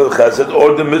Torah of Chesed,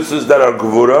 or the mitzvahs that are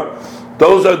Gevura.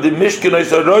 Those are the Mishkinei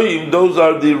Saroim, those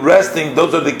are the resting,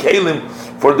 those are the Kalim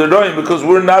for the Roim, because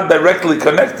we're not directly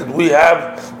connected. We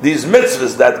have these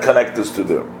mitzvahs that connect us to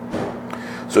them.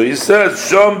 So he says,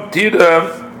 Shom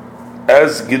Tira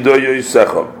as Gidoyo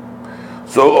Yisechom.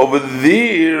 So over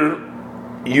there,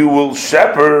 you will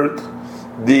shepherd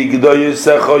the G'day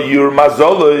Yisecha your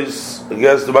mazolos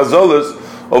against the mazolos.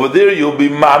 Over there you'll be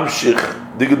mamshich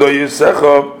the G'day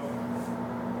Yisecha.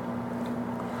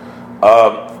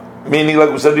 Meaning, like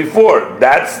we said before,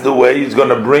 that's the way he's going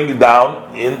to bring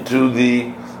down into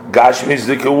the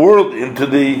Gashmizdika world, into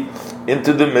the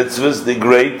mitzvahs, the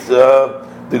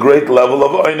great level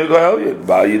of Oineg HaElyon.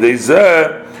 Ba'yidei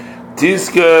zeh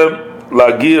tiske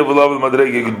lagiya v'lav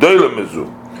madrege g'doyle mizu.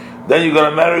 Then you're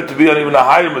going to marry to be on even a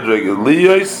higher madrege.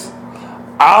 Liyos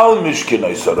al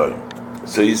mishkinei saroyim.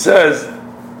 So he says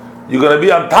you're going to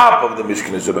be on top of the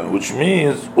mishkinei saroyim, which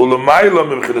means ulamayla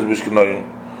mimchinas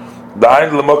mishkinoyim. You're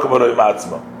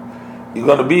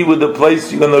going to be with the place,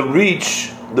 you're going to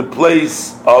reach the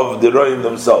place of the Roim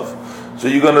themselves. So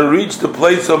you're going to reach the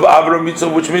place of Avram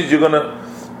Yitzchak, which means you're going to,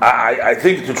 I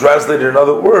think to translate it in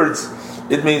other words,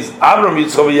 it means Avram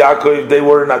Yitzchak and Yaakov, they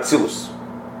were in Atzilus.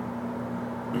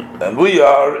 And we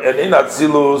are, and in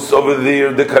Atzilus, over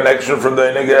there, the connection from the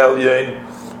Oineg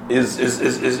HaElyon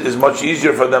is much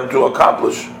easier for them to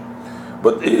accomplish.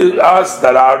 But us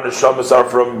that our neshamas are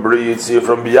from Brit,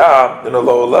 from Biyah, in a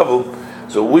lower level,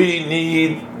 so we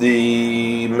need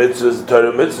the mitzvahs, the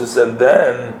Torah mitzvahs,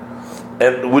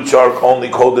 and which are only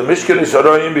called the Mishkan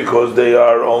Yisharoyim because they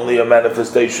are only a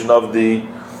manifestation of the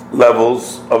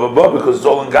levels of above, because it's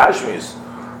all in Gashmis.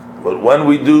 But when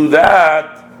we do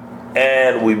that,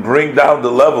 and we bring down the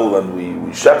level, and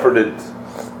we shepherd it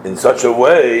in such a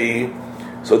way,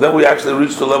 so then we actually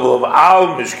reach the level of Al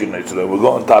Mishkan Yitzchak. We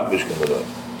go on top Mishkan Yitzchak.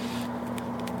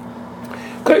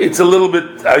 Okay, it's a little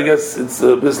bit, I guess, it's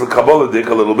a bit Kabbaladik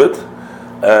a little bit.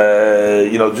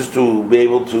 Just to be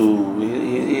able to,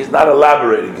 he's not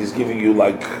elaborating, he's giving you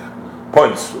like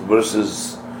points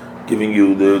versus giving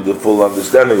you the full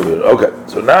understanding of it. Okay,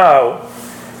 so now,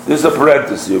 there's a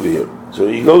parenthesis over here. So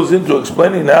he goes into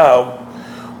explaining now,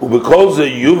 because a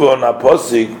Yuvon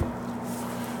Aposik,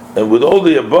 and with all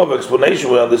the above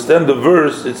explanation, we understand the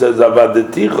verse. It says,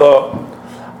 "Avadeticha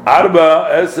arba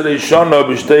esrei shana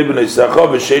b'shtei b'nei secha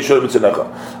v'sheish shana b'tzenecha."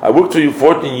 I worked for you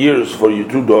 14 years for your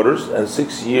 2 daughters and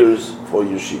 6 years for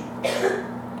your sheep.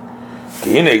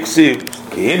 Kihine eksiv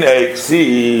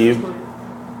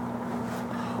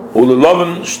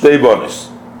uleloven shtei bonis.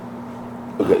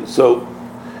 Okay, so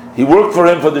he worked for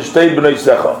him for the shtei b'nei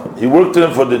secha. He worked for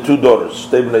him for the 2 daughters,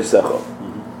 shtei b'nei secha.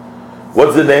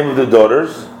 What's the name of the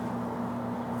daughters?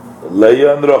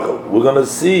 Leah and Rachel. We're going to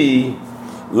see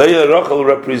Leah and Rachel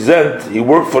represent, he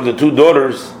worked for the 2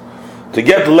 daughters. To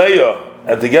get Leah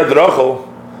and to get Rachel,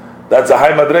 that's a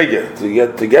high madrege.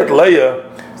 To get Leah,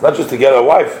 it's not just to get a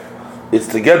wife, it's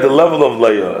to get the level of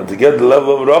Leah, and to get the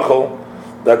level of Rachel,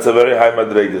 that's a very high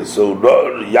madrege. So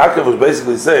Yaakov was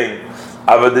basically saying,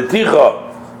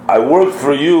 Avadeticha, I worked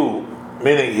for you,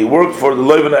 meaning he worked for the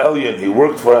Oineg HaElyon, he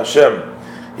worked for Hashem,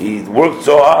 he worked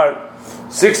so hard.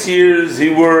 6 years he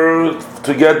worked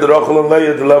to get the Rachel and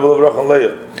Leah, the level of Rachel and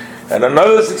Leah. And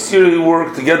another 6 years he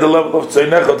worked to get the level of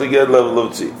Tzeinecha, to get the level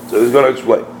of Tzi. So he's going to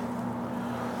explain.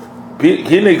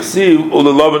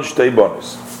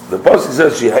 The Pasuk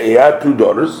says he had 2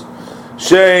 daughters.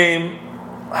 Shem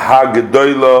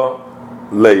Hagdoila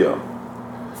Leah.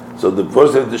 So the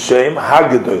first is the Shem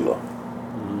Hagdoila.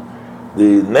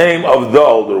 The name of the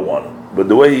older one. But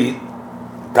the way he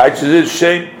touches it,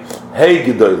 Shem Hey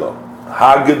Gedoila.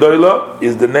 Ha Gedoila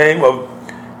is the name of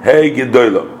Hey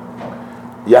Gedoila.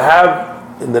 You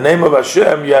have, in the name of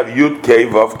Hashem, you have Yud Kei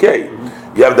Vav Kei.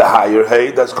 You have the higher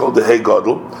Hey, that's called the Hey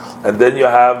Gadol, and then you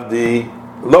have the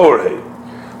lower Hey.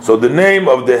 So the name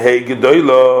of the Hey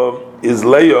Gedoila is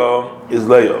Leah.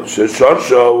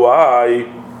 Shesharsha, why?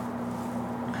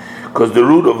 Because the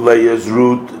root of Leah is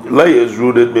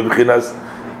rooted B'Bchinas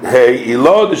Hey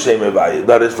Ilo the Shem Havayit.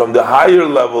 That is from the higher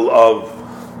level of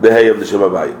the Hey of the Shem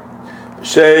Havayit.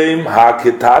 Shem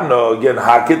HaKitano, again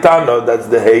HaKitano, that's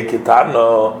the Hey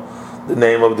Kitano, the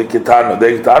name of the Kitano. The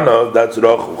Kitano, that's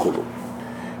Rachel Chulu.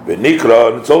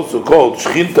 V'Nikra, and it's also called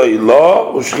Shchinta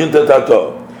Ilo or Shchinta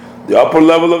Tato, the upper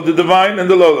level of the divine and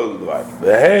the lower level of the divine.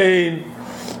 V'Hein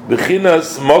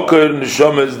B'Chinas Moker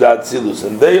Neshamas D'Atzilus,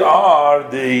 and they are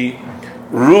the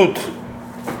root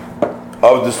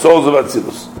of the souls of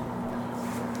Atzilus.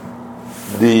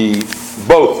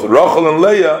 Both Rachel and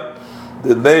Leah,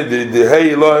 the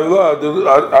Hey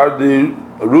Eloah are the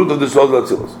root of the souls of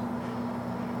Atzilus.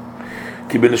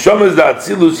 Ki b'neshamas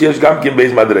D'Atzilus yesh gam kim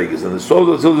beis madreges, and the souls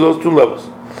of Atzilus are 2 levels.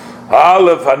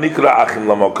 Aleph hanikra achim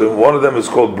lamokim. One of them is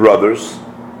called brothers.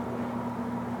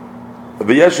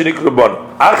 V'yesh hanikra bon.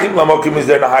 Achim lamokim is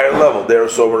they're in a higher level. They are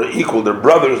so equal. They're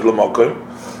brothers lamokim.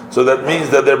 So that means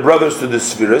that they're brothers to the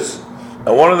spheres.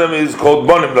 And one of them is called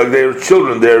bonim, like they are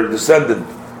children. They are descendant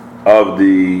of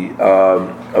the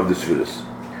spheres.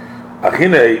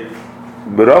 Achine,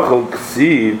 Berachel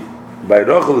Ksiv, by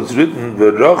Rachel it's written,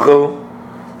 Berachel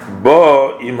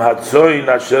Ba im Hatzoin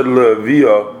Asher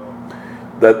Le'aviyah,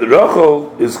 that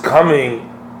Rachel is coming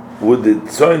with the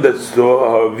tzoin that's to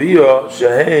her Aviyah,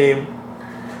 Shehem,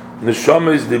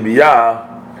 Neshamis Dibiyah,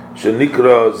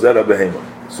 Shenikra Zera Behema.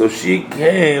 So she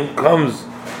comes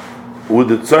with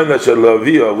the tzoin Asher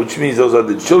Le'aviyah, which means those are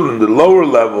the children, the lower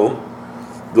level,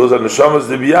 those are Neshamas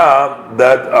Dibiyah,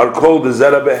 that are called the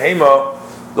Zera Behema.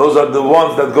 Those are the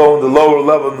ones that go in the lower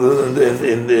level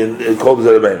in called the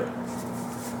Zera Behema.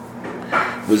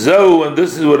 And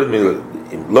this is what it means.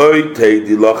 In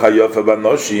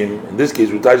this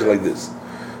case, we're touching like this.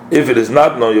 If it is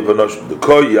not no yavanoshim, the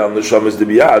koya al neshamas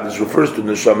debiyad, this refers to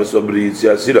neshamas obriyitz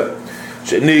yasira.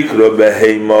 Shenikra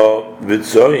behema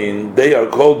vitzoin, they are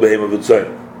called behema vitzoin.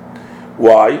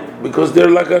 Why? Because they're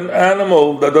like an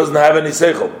animal that doesn't have any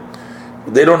seichel.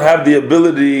 They don't have the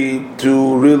ability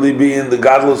to really be in the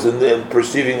godless and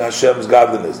perceiving Hashem's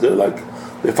godliness.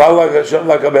 They follow like Hashem,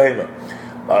 like a behema.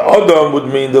 Adam would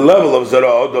mean the level of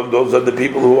Zera Adam. Those are the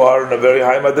people who are in a very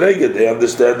high madrega. They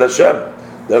understand Hashem.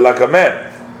 They're like a man.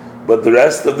 But the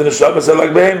rest of the neshamas are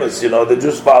like behemoths. They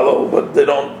just follow, but they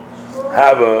don't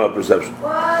have a perception.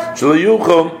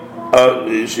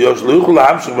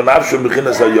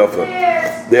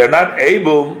 They are not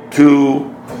able to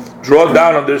draw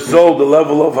down on their soul the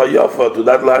level of Hayafa to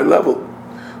that high level.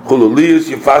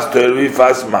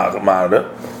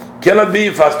 Cannot be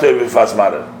fast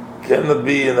mara. Cannot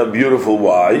be in a beautiful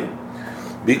why?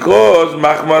 Because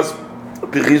machmas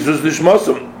pichisus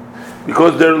nishmosum.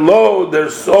 Because they're low, their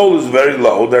soul is very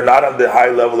low. They're not on the high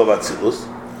level of atzilus.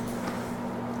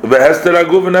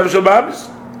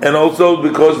 And also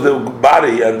because the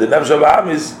body and the nefesh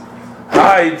habahamis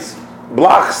hides,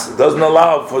 blocks, doesn't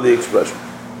allow for the expression.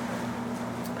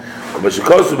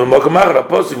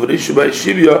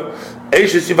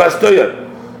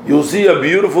 You'll see a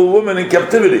beautiful woman in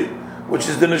captivity, which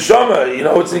is the neshama.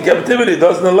 It's in captivity. It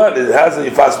doesn't allow. It has a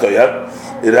yifastoya.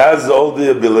 It has all the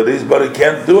abilities, but it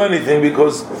can't do anything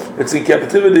because it's in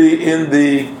captivity in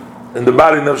the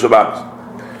body of nefesh habahamis.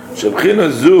 Shebchina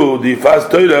zu the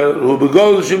yifastoya who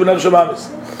begol shiva nefesh habahamis.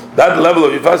 That level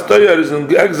of yifastoya is in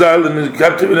exile and in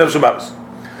captivity nefesh habahamis.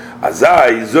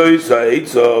 Azai zoi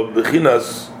sa'itza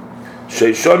bechinas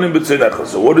sheishonim b'tzeinecha.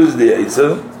 So what is the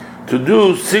eitzah? To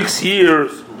do 6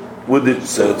 years with the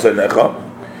tzeinecha.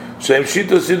 Shem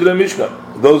Shita Sidra Mishnah.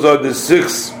 Those are the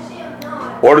 6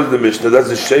 orders of the Mishnah. That's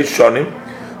the Sheish Shonim.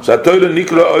 Shatoyla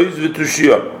Nikra Oiz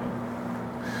V'Tushiyah.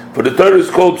 For the Torah is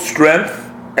called strength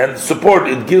and support.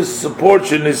 It gives support.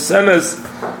 Shenisenes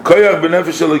Koyach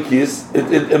B'Nefesh Elokis.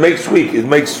 It makes weak. It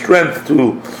makes strength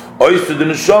to Oiz to the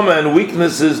Neshama and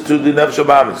weaknesses to the Nefesh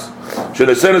Habahamis.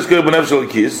 Shenisenes Koyach B'Nefesh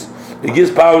Elokis. It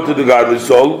gives power to the godly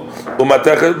soul.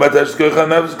 U'Matech Koyach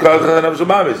Nefesh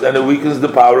Habahamis. And it weakens the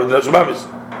power of the Nefesh Habahamis.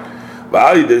 So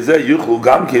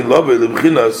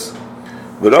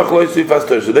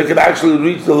they can actually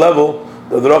reach the level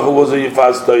that the Rachel was a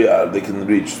Yifaz Toyar. They can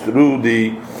reach through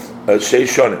the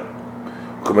Sheish Shonim.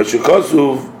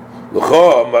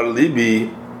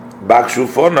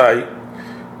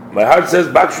 My heart says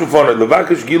Bakshu Fonai.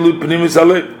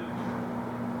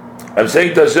 I'm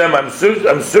saying to Hashem, I'm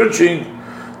searching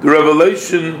the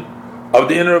revelation of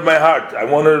the inner of my heart. I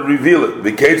want to reveal it.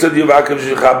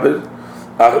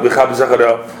 How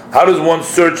does one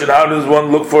search and how does one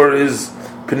look for his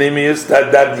Pneumius,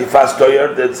 that Yifas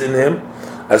Toyar that's in him?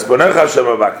 As Ponech Hashem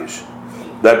Avakish,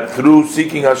 that through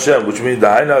seeking Hashem, which means the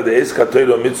Haina, the Eska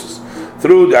Toyar Mitzvahs,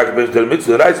 through the Akbet Toyar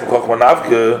Mitzvah, the Reitz Chochma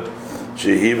Navke,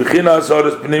 Shehi B'china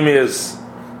Soros Pneumius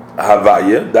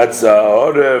Havaya, that's a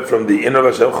order from the inner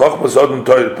of Hashem, Chochma Sodom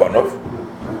Toyar Ponov,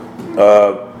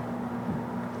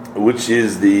 which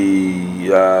is the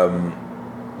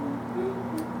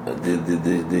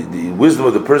wisdom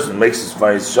of the person makes his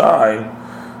face shine,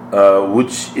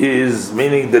 which is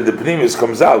meaning that the pneumius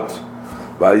comes out.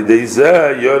 Hashem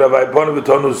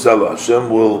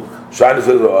will shine his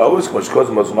face always.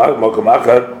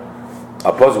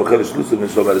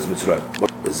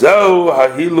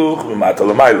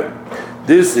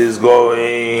 This is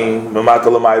going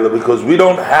because we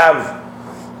don't have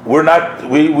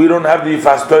the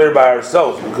Yifas Toyar by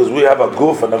ourselves, because we have a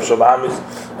guf and nefesh habahamis,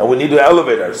 and we need to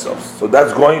elevate ourselves. So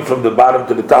that's going from the bottom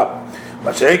to the top.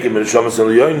 But the neshamas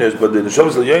elyonis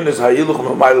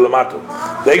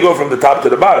they go from the top to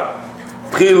the bottom.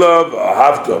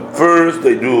 First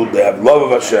they have love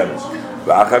of Hashem.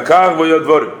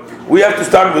 We have to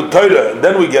start with Torah, and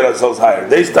then we get ourselves higher.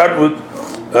 They start with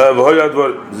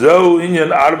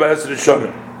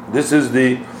this is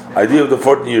the idea of the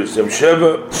 14 years.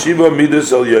 Shiva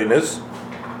Midas El Yonis.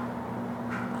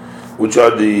 which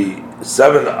are the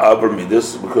 7 upper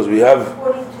midas, because we have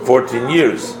 14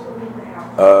 years.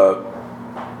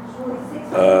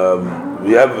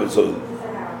 We have so.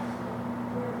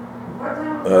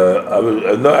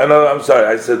 No, I'm sorry.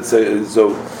 I said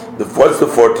so. What's the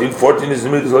 14? 14 is the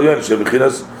midas l'yon.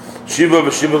 Shebechinas shiva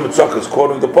v'shiva mitzokas.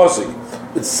 Quoting the pasuk,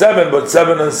 it's 7, but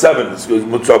 7 and 7 is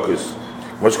mitzokas.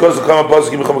 Much cause to come a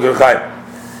pasuk in Mecham Gerchaim.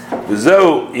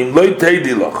 V'zeu im loy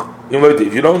teidi loch.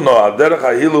 If you don't know, aderech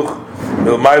hahiluch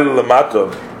milmayl lemato.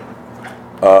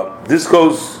 This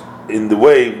goes in the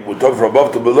way we're talking from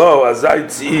above to below. Azai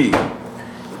tzii.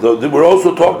 We're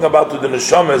also talking about the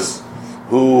neshamas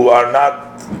who are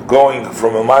not going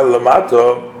from a mile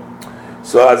lemato.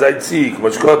 So as I see,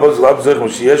 there's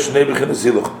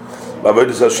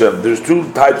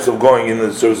 2 types of going in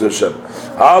the service of Hashem.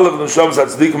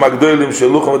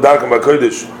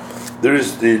 There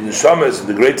is the neshamas,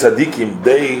 the great tzaddikim.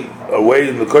 They are way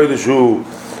in the kodesh who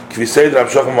they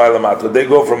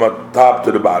go from a top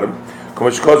to the bottom.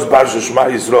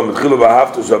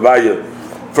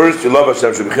 First, you love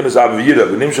Hashem.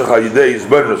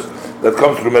 That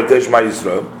comes through meditation by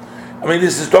Yisrael. I mean,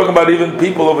 this is talking about even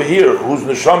people over here whose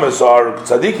neshamas are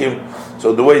tzaddikim.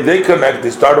 So the way they connect,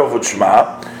 they start off with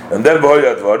Shema, and then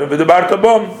V'hoyatvarim, v'debar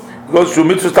tabom. It goes through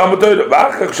mitzvahs Talmud Torah.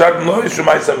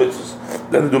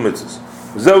 Then they do mitzvahs.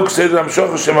 That's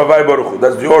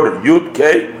the order. Yud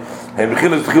K. And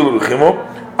Bechinas Tchilu L'chimo.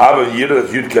 Ava Yira,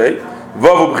 that's Yud K.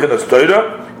 Vavu Bechinas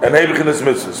Torah. And Hey Bechinas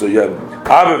Mitzvahs. So you have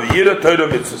Ava Yira, Torah,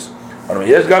 Mitzvahs.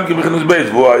 Yes, Gam Ki Bechinas Beis.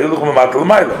 V'hu Ha'iluch Matal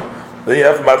Mayla. Then you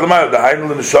have Matal Mayla, the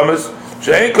Heinel and the Shamas.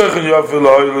 She'ein Kochen Yofil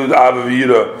Ha'ilud Ava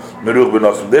Yira Meruch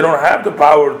Benosim. They don't have the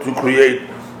power to create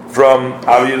from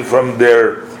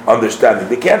their understanding.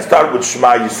 They can't start with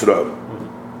Shema Yisrael.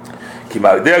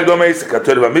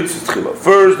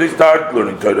 First, they start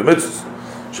learning Torah mitzvahs.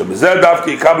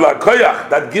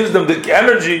 That gives them the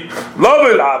energy.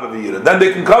 Then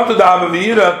they can come to the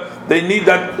Havavira. They need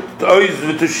that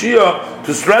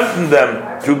to strengthen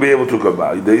them to be able to come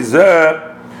by.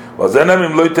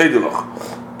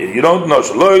 You don't know if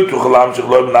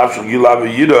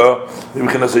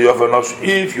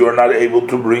you are not able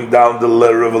to bring down the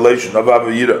revelation of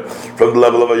Avayira from the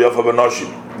level of Ayofa Banoshim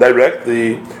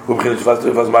directly,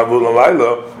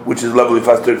 which is level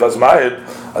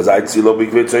as I see.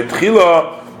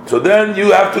 So then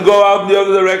you have to go out in the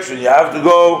other direction. You have to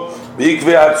go. You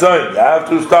have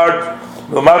to start.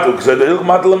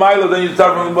 Then you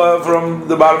start from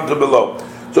the bottom to below.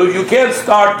 So if you can't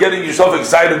start getting yourself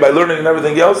excited by learning and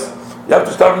everything else, you have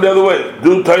to start from the other way.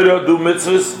 Do Torah, do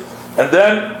mitzvahs, and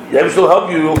then Hashem will help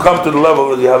you. You'll come to the level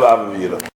that you have Avavira.